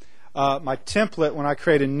here. My template, when I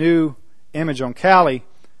create a new image on CALI,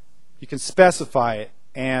 you can specify it,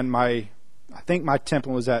 and I think my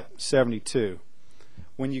template was at 72.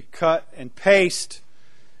 When you cut and paste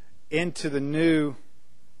into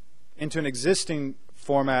an existing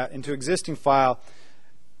format, into existing file,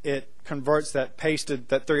 it converts that 300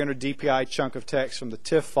 dpi chunk of text from the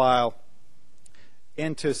TIFF file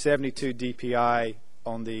into 72 dpi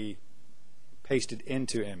on the pasted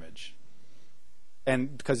into image.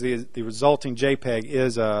 And because the resulting JPEG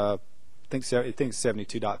is I think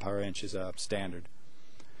 72 dot per inch is standard.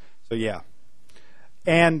 So yeah.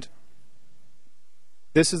 And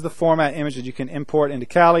this is the format image that you can import into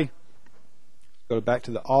CALI. Go back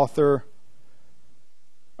to the author.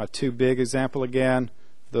 My too big example again.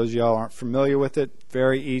 For those of y'all aren't familiar with it,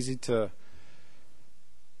 very easy to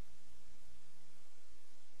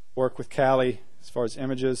work with CALI as far as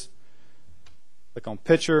images. Click on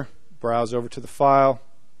picture, browse over to the file.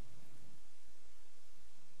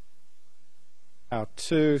 How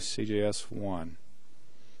to CJS1.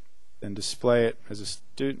 Then display it as a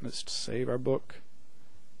student. Let's save our book.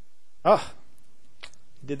 Oh,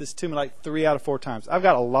 did this to me like 3 out of 4 times. I've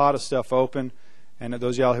got a lot of stuff open, and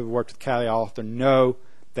those of y'all who have worked with CALI Author know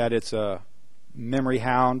that it's a memory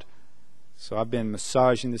hound. So I've been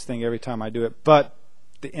massaging this thing every time I do it. But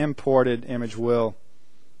the imported image will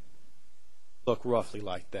look roughly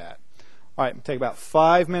like that. All right, I'm going to take about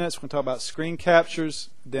 5 minutes. We're going to talk about screen captures.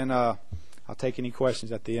 Then I'll take any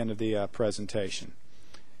questions at the end of the presentation.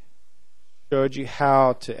 Showed you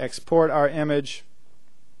how to export our image.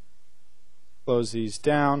 Close these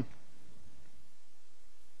down.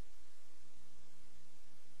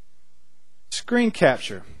 Screen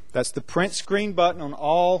capture. That's the print screen button on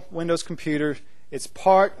all Windows computers. It's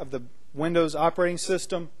part of the Windows operating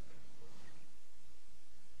system.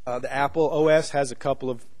 The Apple OS has a couple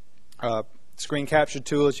of screen capture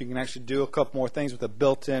tools. You can actually do a couple more things with the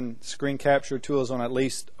built-in screen capture tools on at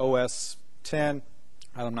least OS 10.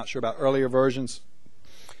 I'm not sure about earlier versions.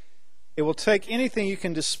 It will take anything you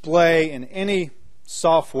can display in any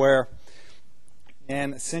software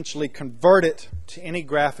and essentially convert it to any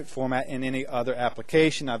graphic format in any other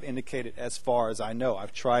application. I've indicated as far as I know.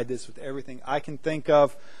 I've tried this with everything I can think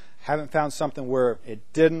of. Haven't found something where it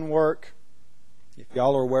didn't work. If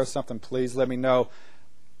y'all are aware of something, please let me know.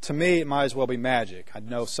 To me, it might as well be magic. I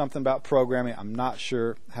know something about programming. I'm not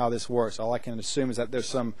sure how this works. All I can assume is that there's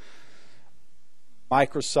some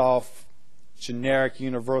Microsoft generic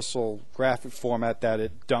universal graphic format that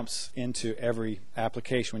it dumps into every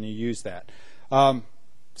application when you use that.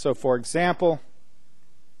 So for example,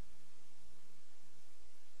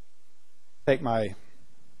 take my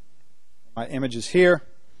images here.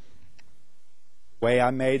 The way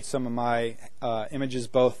I made some of my images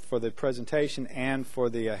both for the presentation and for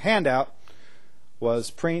the handout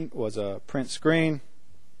was a print screen.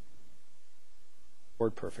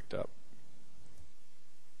 WordPerfect up.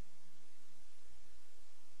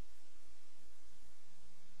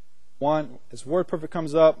 As WordPerfect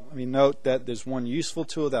comes up, let me note that there's one useful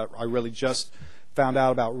tool that I really just found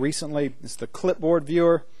out about recently. It's the clipboard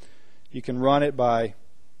viewer. You can run it by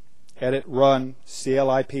edit, run,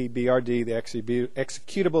 CLIP-BRD. The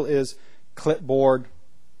executable is clipboard,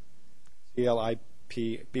 CLIP-BRD.exe.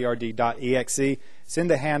 It's in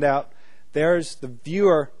the handout. There's the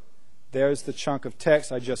viewer. There's the chunk of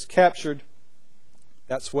text I just captured.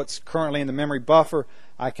 That's what's currently in the memory buffer.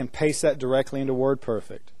 I can paste that directly into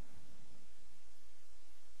WordPerfect.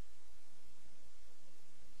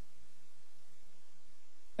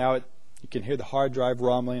 Now you can hear the hard drive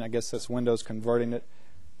rumbling. I guess that's Windows converting it.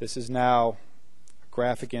 This is now a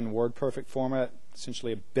graphic in WordPerfect format,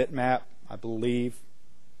 essentially a bitmap, I believe.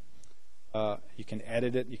 You can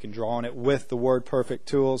edit it. You can draw on it with the WordPerfect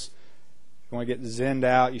tools. If you want to get zenned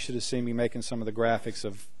out, you should have seen me making some of the graphics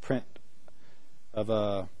of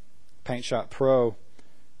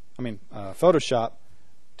Photoshop,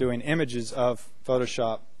 doing images of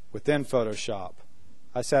Photoshop within Photoshop.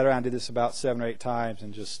 I sat around and did this about 7 or 8 times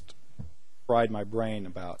and just fried my brain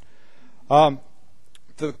about.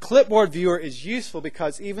 The clipboard viewer is useful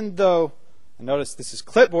because even though, and notice this is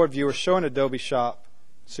clipboard viewer showing Adobe Shop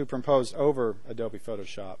superimposed over Adobe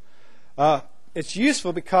Photoshop. It's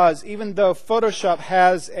useful because even though Photoshop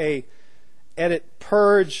has a edit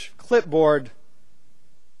purge clipboard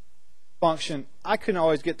function, I couldn't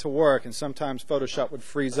always get to work, and sometimes Photoshop would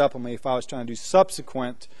freeze up on me if I was trying to do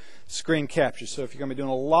subsequent screen captures. So if you're going to be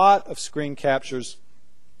doing a lot of screen captures,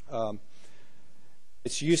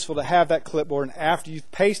 it's useful to have that clipboard, and after you've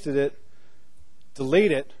pasted it,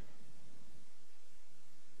 delete it,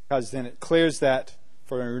 because then it clears that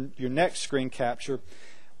for your next screen capture.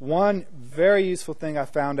 One very useful thing I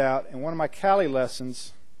found out in one of my CALI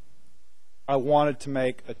lessons, I wanted to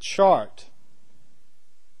make a chart.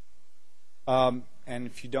 And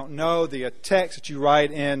if you don't know, the text that you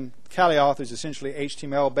write in CALI Author is essentially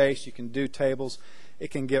HTML based. You can do tables. It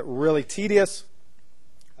can get really tedious.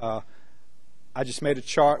 I just made a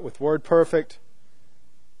chart with WordPerfect.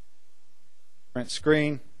 Print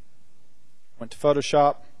screen. Went to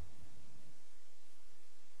Photoshop.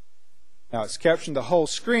 Now it's capturing the whole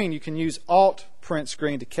screen. You can use Alt Print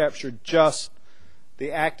Screen to capture just the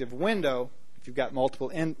active window. If you've got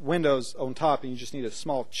multiple windows on top and you just need a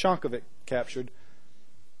small chunk of it captured.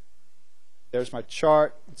 There's my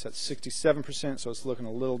chart. It's at 67%, so it's looking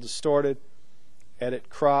a little distorted. Edit,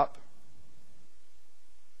 crop.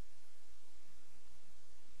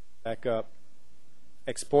 Back up.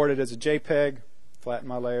 Export it as a JPEG. Flatten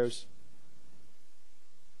my layers.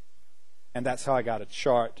 And that's how I got a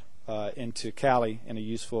chart into CALI in a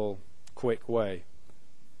useful, quick way.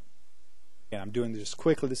 Again, I'm doing this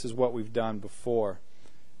quickly. This is what we've done before.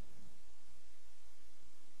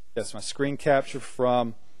 That's my screen capture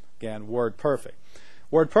from, again, WordPerfect.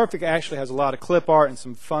 WordPerfect actually has a lot of clip art and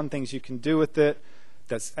some fun things you can do with it.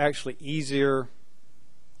 That's actually easier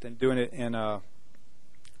than doing it in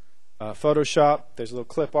Photoshop. There's a little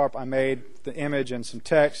clip art I made, the image and some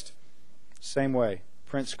text. Same way.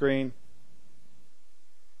 Print screen.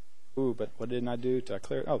 Ooh, but what didn't I do? Did I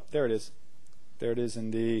clear it? Oh, there it is. There it is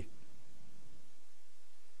in the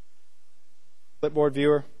clipboard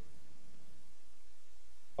viewer.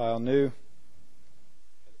 File new.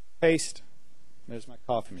 Paste. There's my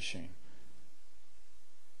coffee machine.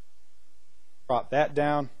 Crop that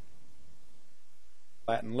down.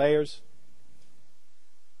 Flatten layers.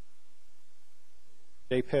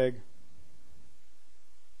 JPEG.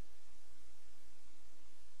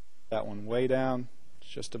 That one way down. It's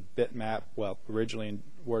just a bitmap, well, originally in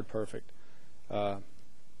WordPerfect. So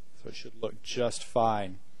it should look just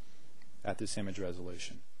fine at this image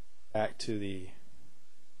resolution. Back to the,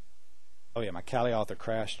 oh yeah, my CALI Author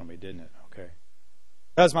crashed on me, didn't it? Okay.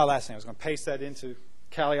 That was my last thing. I was going to paste that into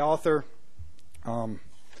CALI Author. Print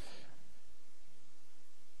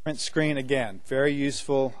screen, again, very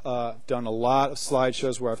useful. Done a lot of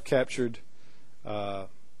slideshows where I've captured both.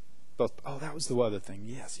 Oh, that was the other thing.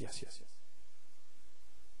 Yes. As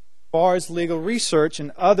far as legal research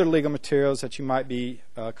and other legal materials that you might be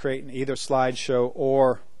creating, either slideshow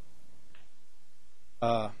or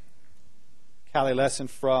CALI lesson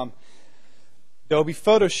from Adobe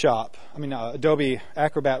Photoshop, Adobe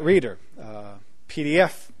Acrobat Reader,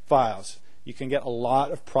 PDF files. You can get a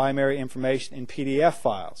lot of primary information in PDF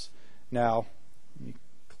files. Now, let me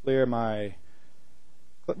clear my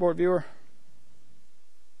clipboard viewer.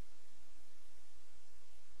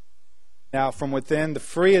 Now, from within the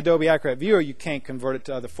free Adobe Acrobat Viewer, you can't convert it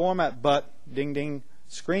to other format, but ding ding,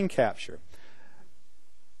 screen capture.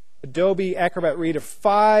 Adobe Acrobat Reader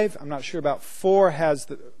 5, I'm not sure about 4 has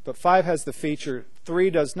but 5 has the feature. 3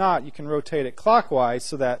 does not. You can rotate it clockwise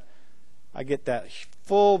so that I get that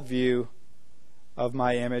full view of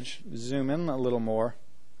my image. Zoom in a little more.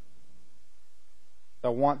 I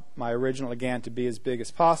want my original again to be as big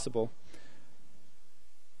as possible.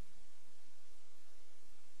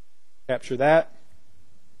 Capture that.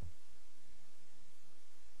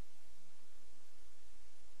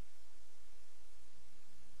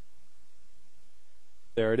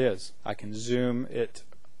 There it is. I can zoom it,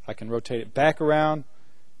 I can rotate it back around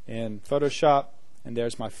in Photoshop, and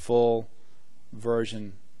there's my full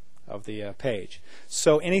version of the page.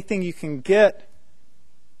 So anything you can get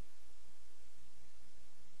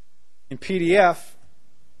in PDF,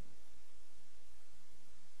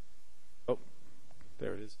 oh,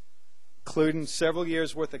 there it is, including several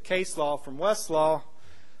years worth of case law from Westlaw,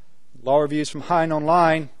 law reviews from Hein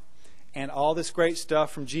Online, and all this great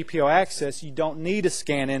stuff from GPO Access. You don't need to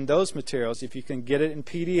scan in those materials. If you can get it in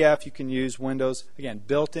PDF, you can use Windows, again,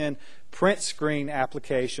 built-in print screen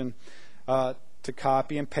application to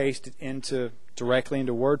copy and paste it directly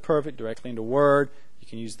into WordPerfect, directly into Word. You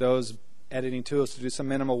can use those editing tools to do some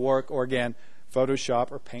minimal work, or again,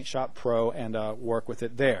 Photoshop or PaintShop Pro, and work with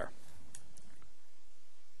it there.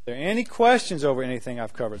 Are there any questions over anything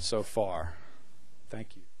I've covered so far?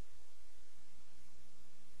 Thank you.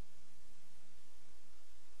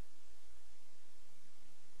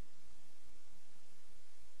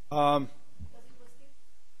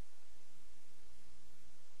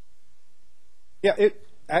 Yeah,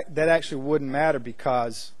 that actually wouldn't matter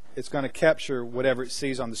because it's going to capture whatever it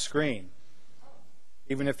sees on the screen.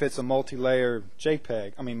 Even if it's a multi-layer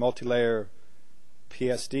JPEG, multi-layer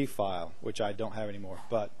PSD file, which I don't have anymore.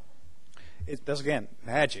 But it does, again,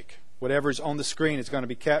 magic. Whatever's on the screen is going to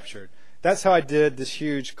be captured. That's how I did this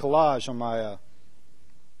huge collage on my,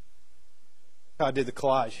 how I did the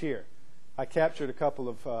collage here. I captured a couple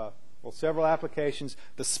of, several applications,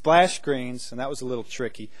 the splash screens, and that was a little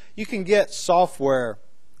tricky. You can get software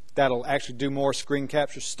that'll actually do more screen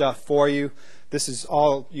capture stuff for you. This is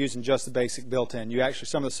all using just the basic built-in.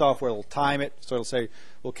 Some of the software will time it, so it'll say,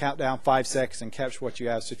 we'll count down 5 seconds and capture what you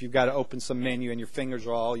have. So if you've got to open some menu and your fingers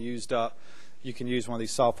are all used up, you can use one of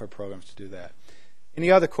these software programs to do that. Any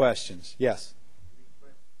other questions? Yes?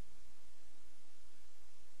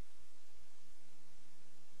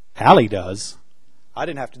 CALI does. I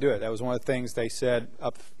didn't have to do it. That was one of the things they said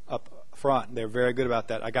up front. They're very good about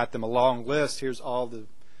that. I got them a long list. Here's all the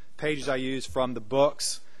pages I use from the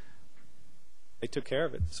books. They took care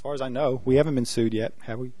of it, as far as I know. We haven't been sued yet,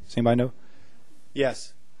 have we? Does anybody know?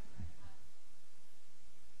 Yes.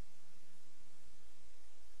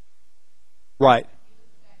 Right.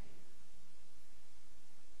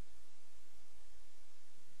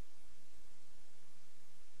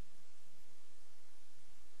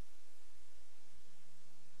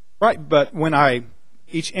 Right, but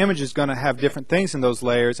each image is going to have different things in those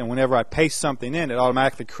layers, and whenever I paste something in, it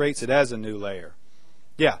automatically creates it as a new layer.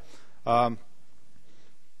 Yeah.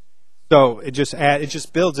 So it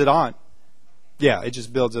just builds it on. Yeah, it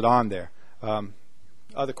just builds it on there.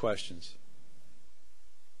 Other questions?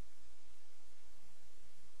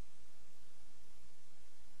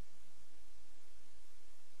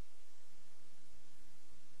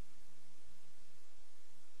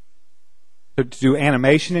 To do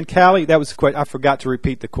animation in CALI? That was I forgot to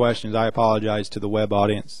repeat the questions. I apologize to the web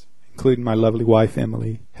audience, including my lovely wife,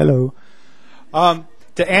 Emily. Hello. To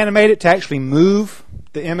animate it, to actually move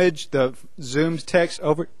the image, the zoomed text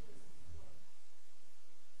over,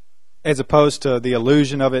 as opposed to the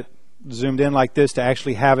illusion of it zoomed in like this, to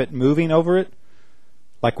actually have it moving over it,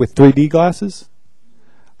 like with 3D glasses?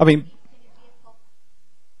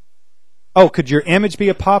 Could your image be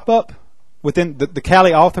a pop-up within the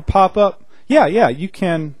CALI Author pop-up? Yeah, you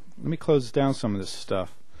can. Let me close down some of this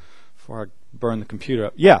stuff before I burn the computer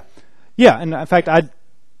up. Yeah, and in fact, I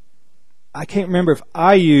can't remember if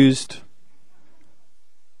I used.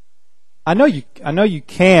 I know you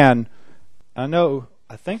can.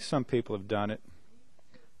 I think some people have done it.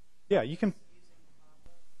 Yeah, you can.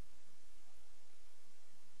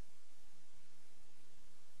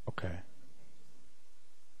 Okay.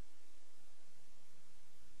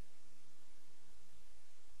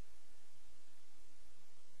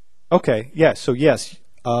 Okay, yeah, so yes,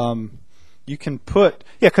 you can put,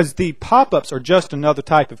 because the pop-ups are just another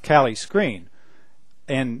type of CALI screen.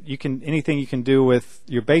 And anything you can do with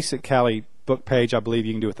your basic CALI book page, I believe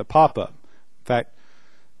you can do with a pop-up. In fact,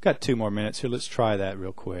 I've got 2 more minutes here. Let's try that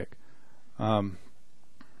real quick.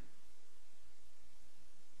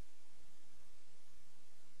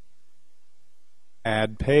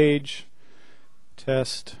 Add page,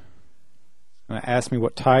 test. It's going to ask me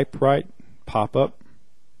what type, right? Pop-up.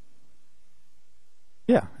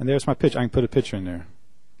 Yeah, and there's my picture. I can put a picture in there.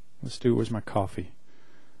 Where's my coffee?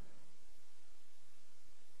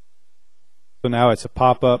 So now it's a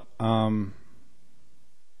pop-up. I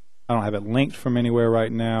don't have it linked from anywhere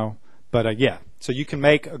right now, but yeah. So you can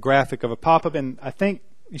make a graphic of a pop-up, and I think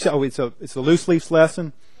you said, it's a loose leaf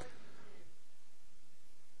lesson.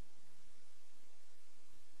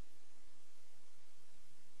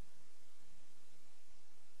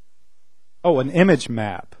 Oh, an image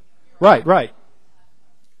map. Right.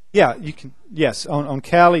 Yeah, you can. Yes, on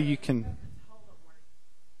CALI you can.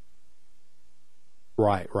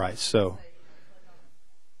 Right. So.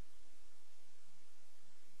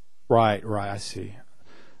 Right. I see.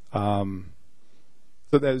 So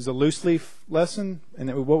that was a loose leaf lesson,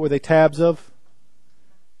 and what were they tabs of?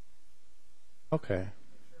 Okay.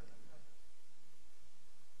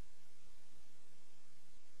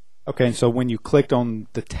 Okay, and so when you clicked on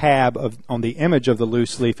the tab on the image of the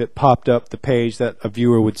loose leaf, it popped up the page that a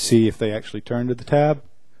viewer would see if they actually turned to the tab?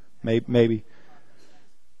 Maybe.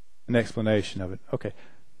 An explanation of it. Okay.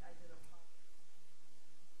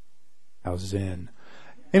 How zen.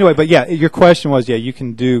 Anyway, but yeah, your question was, yeah, you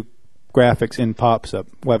can do graphics in pops-up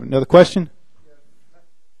web. Another question?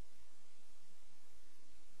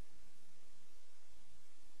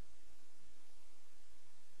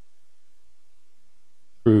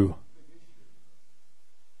 True.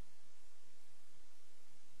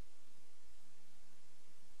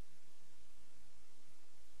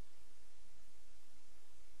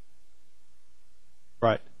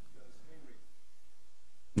 Right.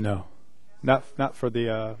 No. Not for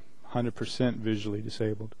the 100% visually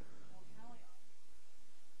disabled.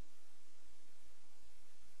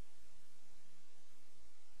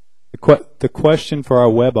 The question for our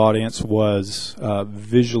web audience was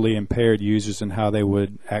visually impaired users and how they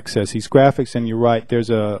would access these graphics. And you're right, there's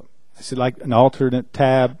it's like an alternate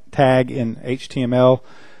tag in HTML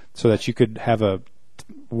so that you could have a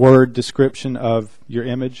word description of your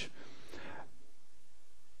image.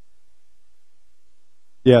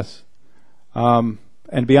 Yes. And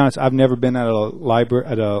to be honest, I've never been at a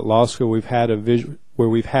law school where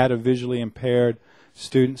we've had a visually impaired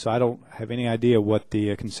student, so I don't have any idea what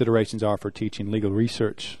the considerations are for teaching legal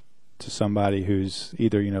research to somebody who's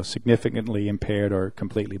either significantly impaired or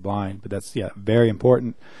completely blind. But that's a very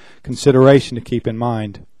important consideration to keep in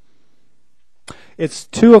mind. It's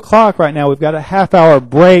 2 o'clock right now. We've got a half-hour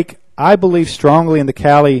break. I believe strongly in the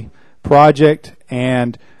CALI project,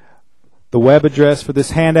 and the web address for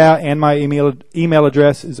this handout and my email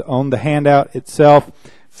address is on the handout itself.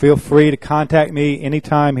 Feel free to contact me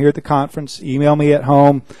anytime here at the conference. Email me at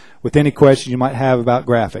home with any questions you might have about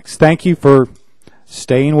graphics. Thank you for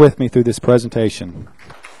staying with me through this presentation.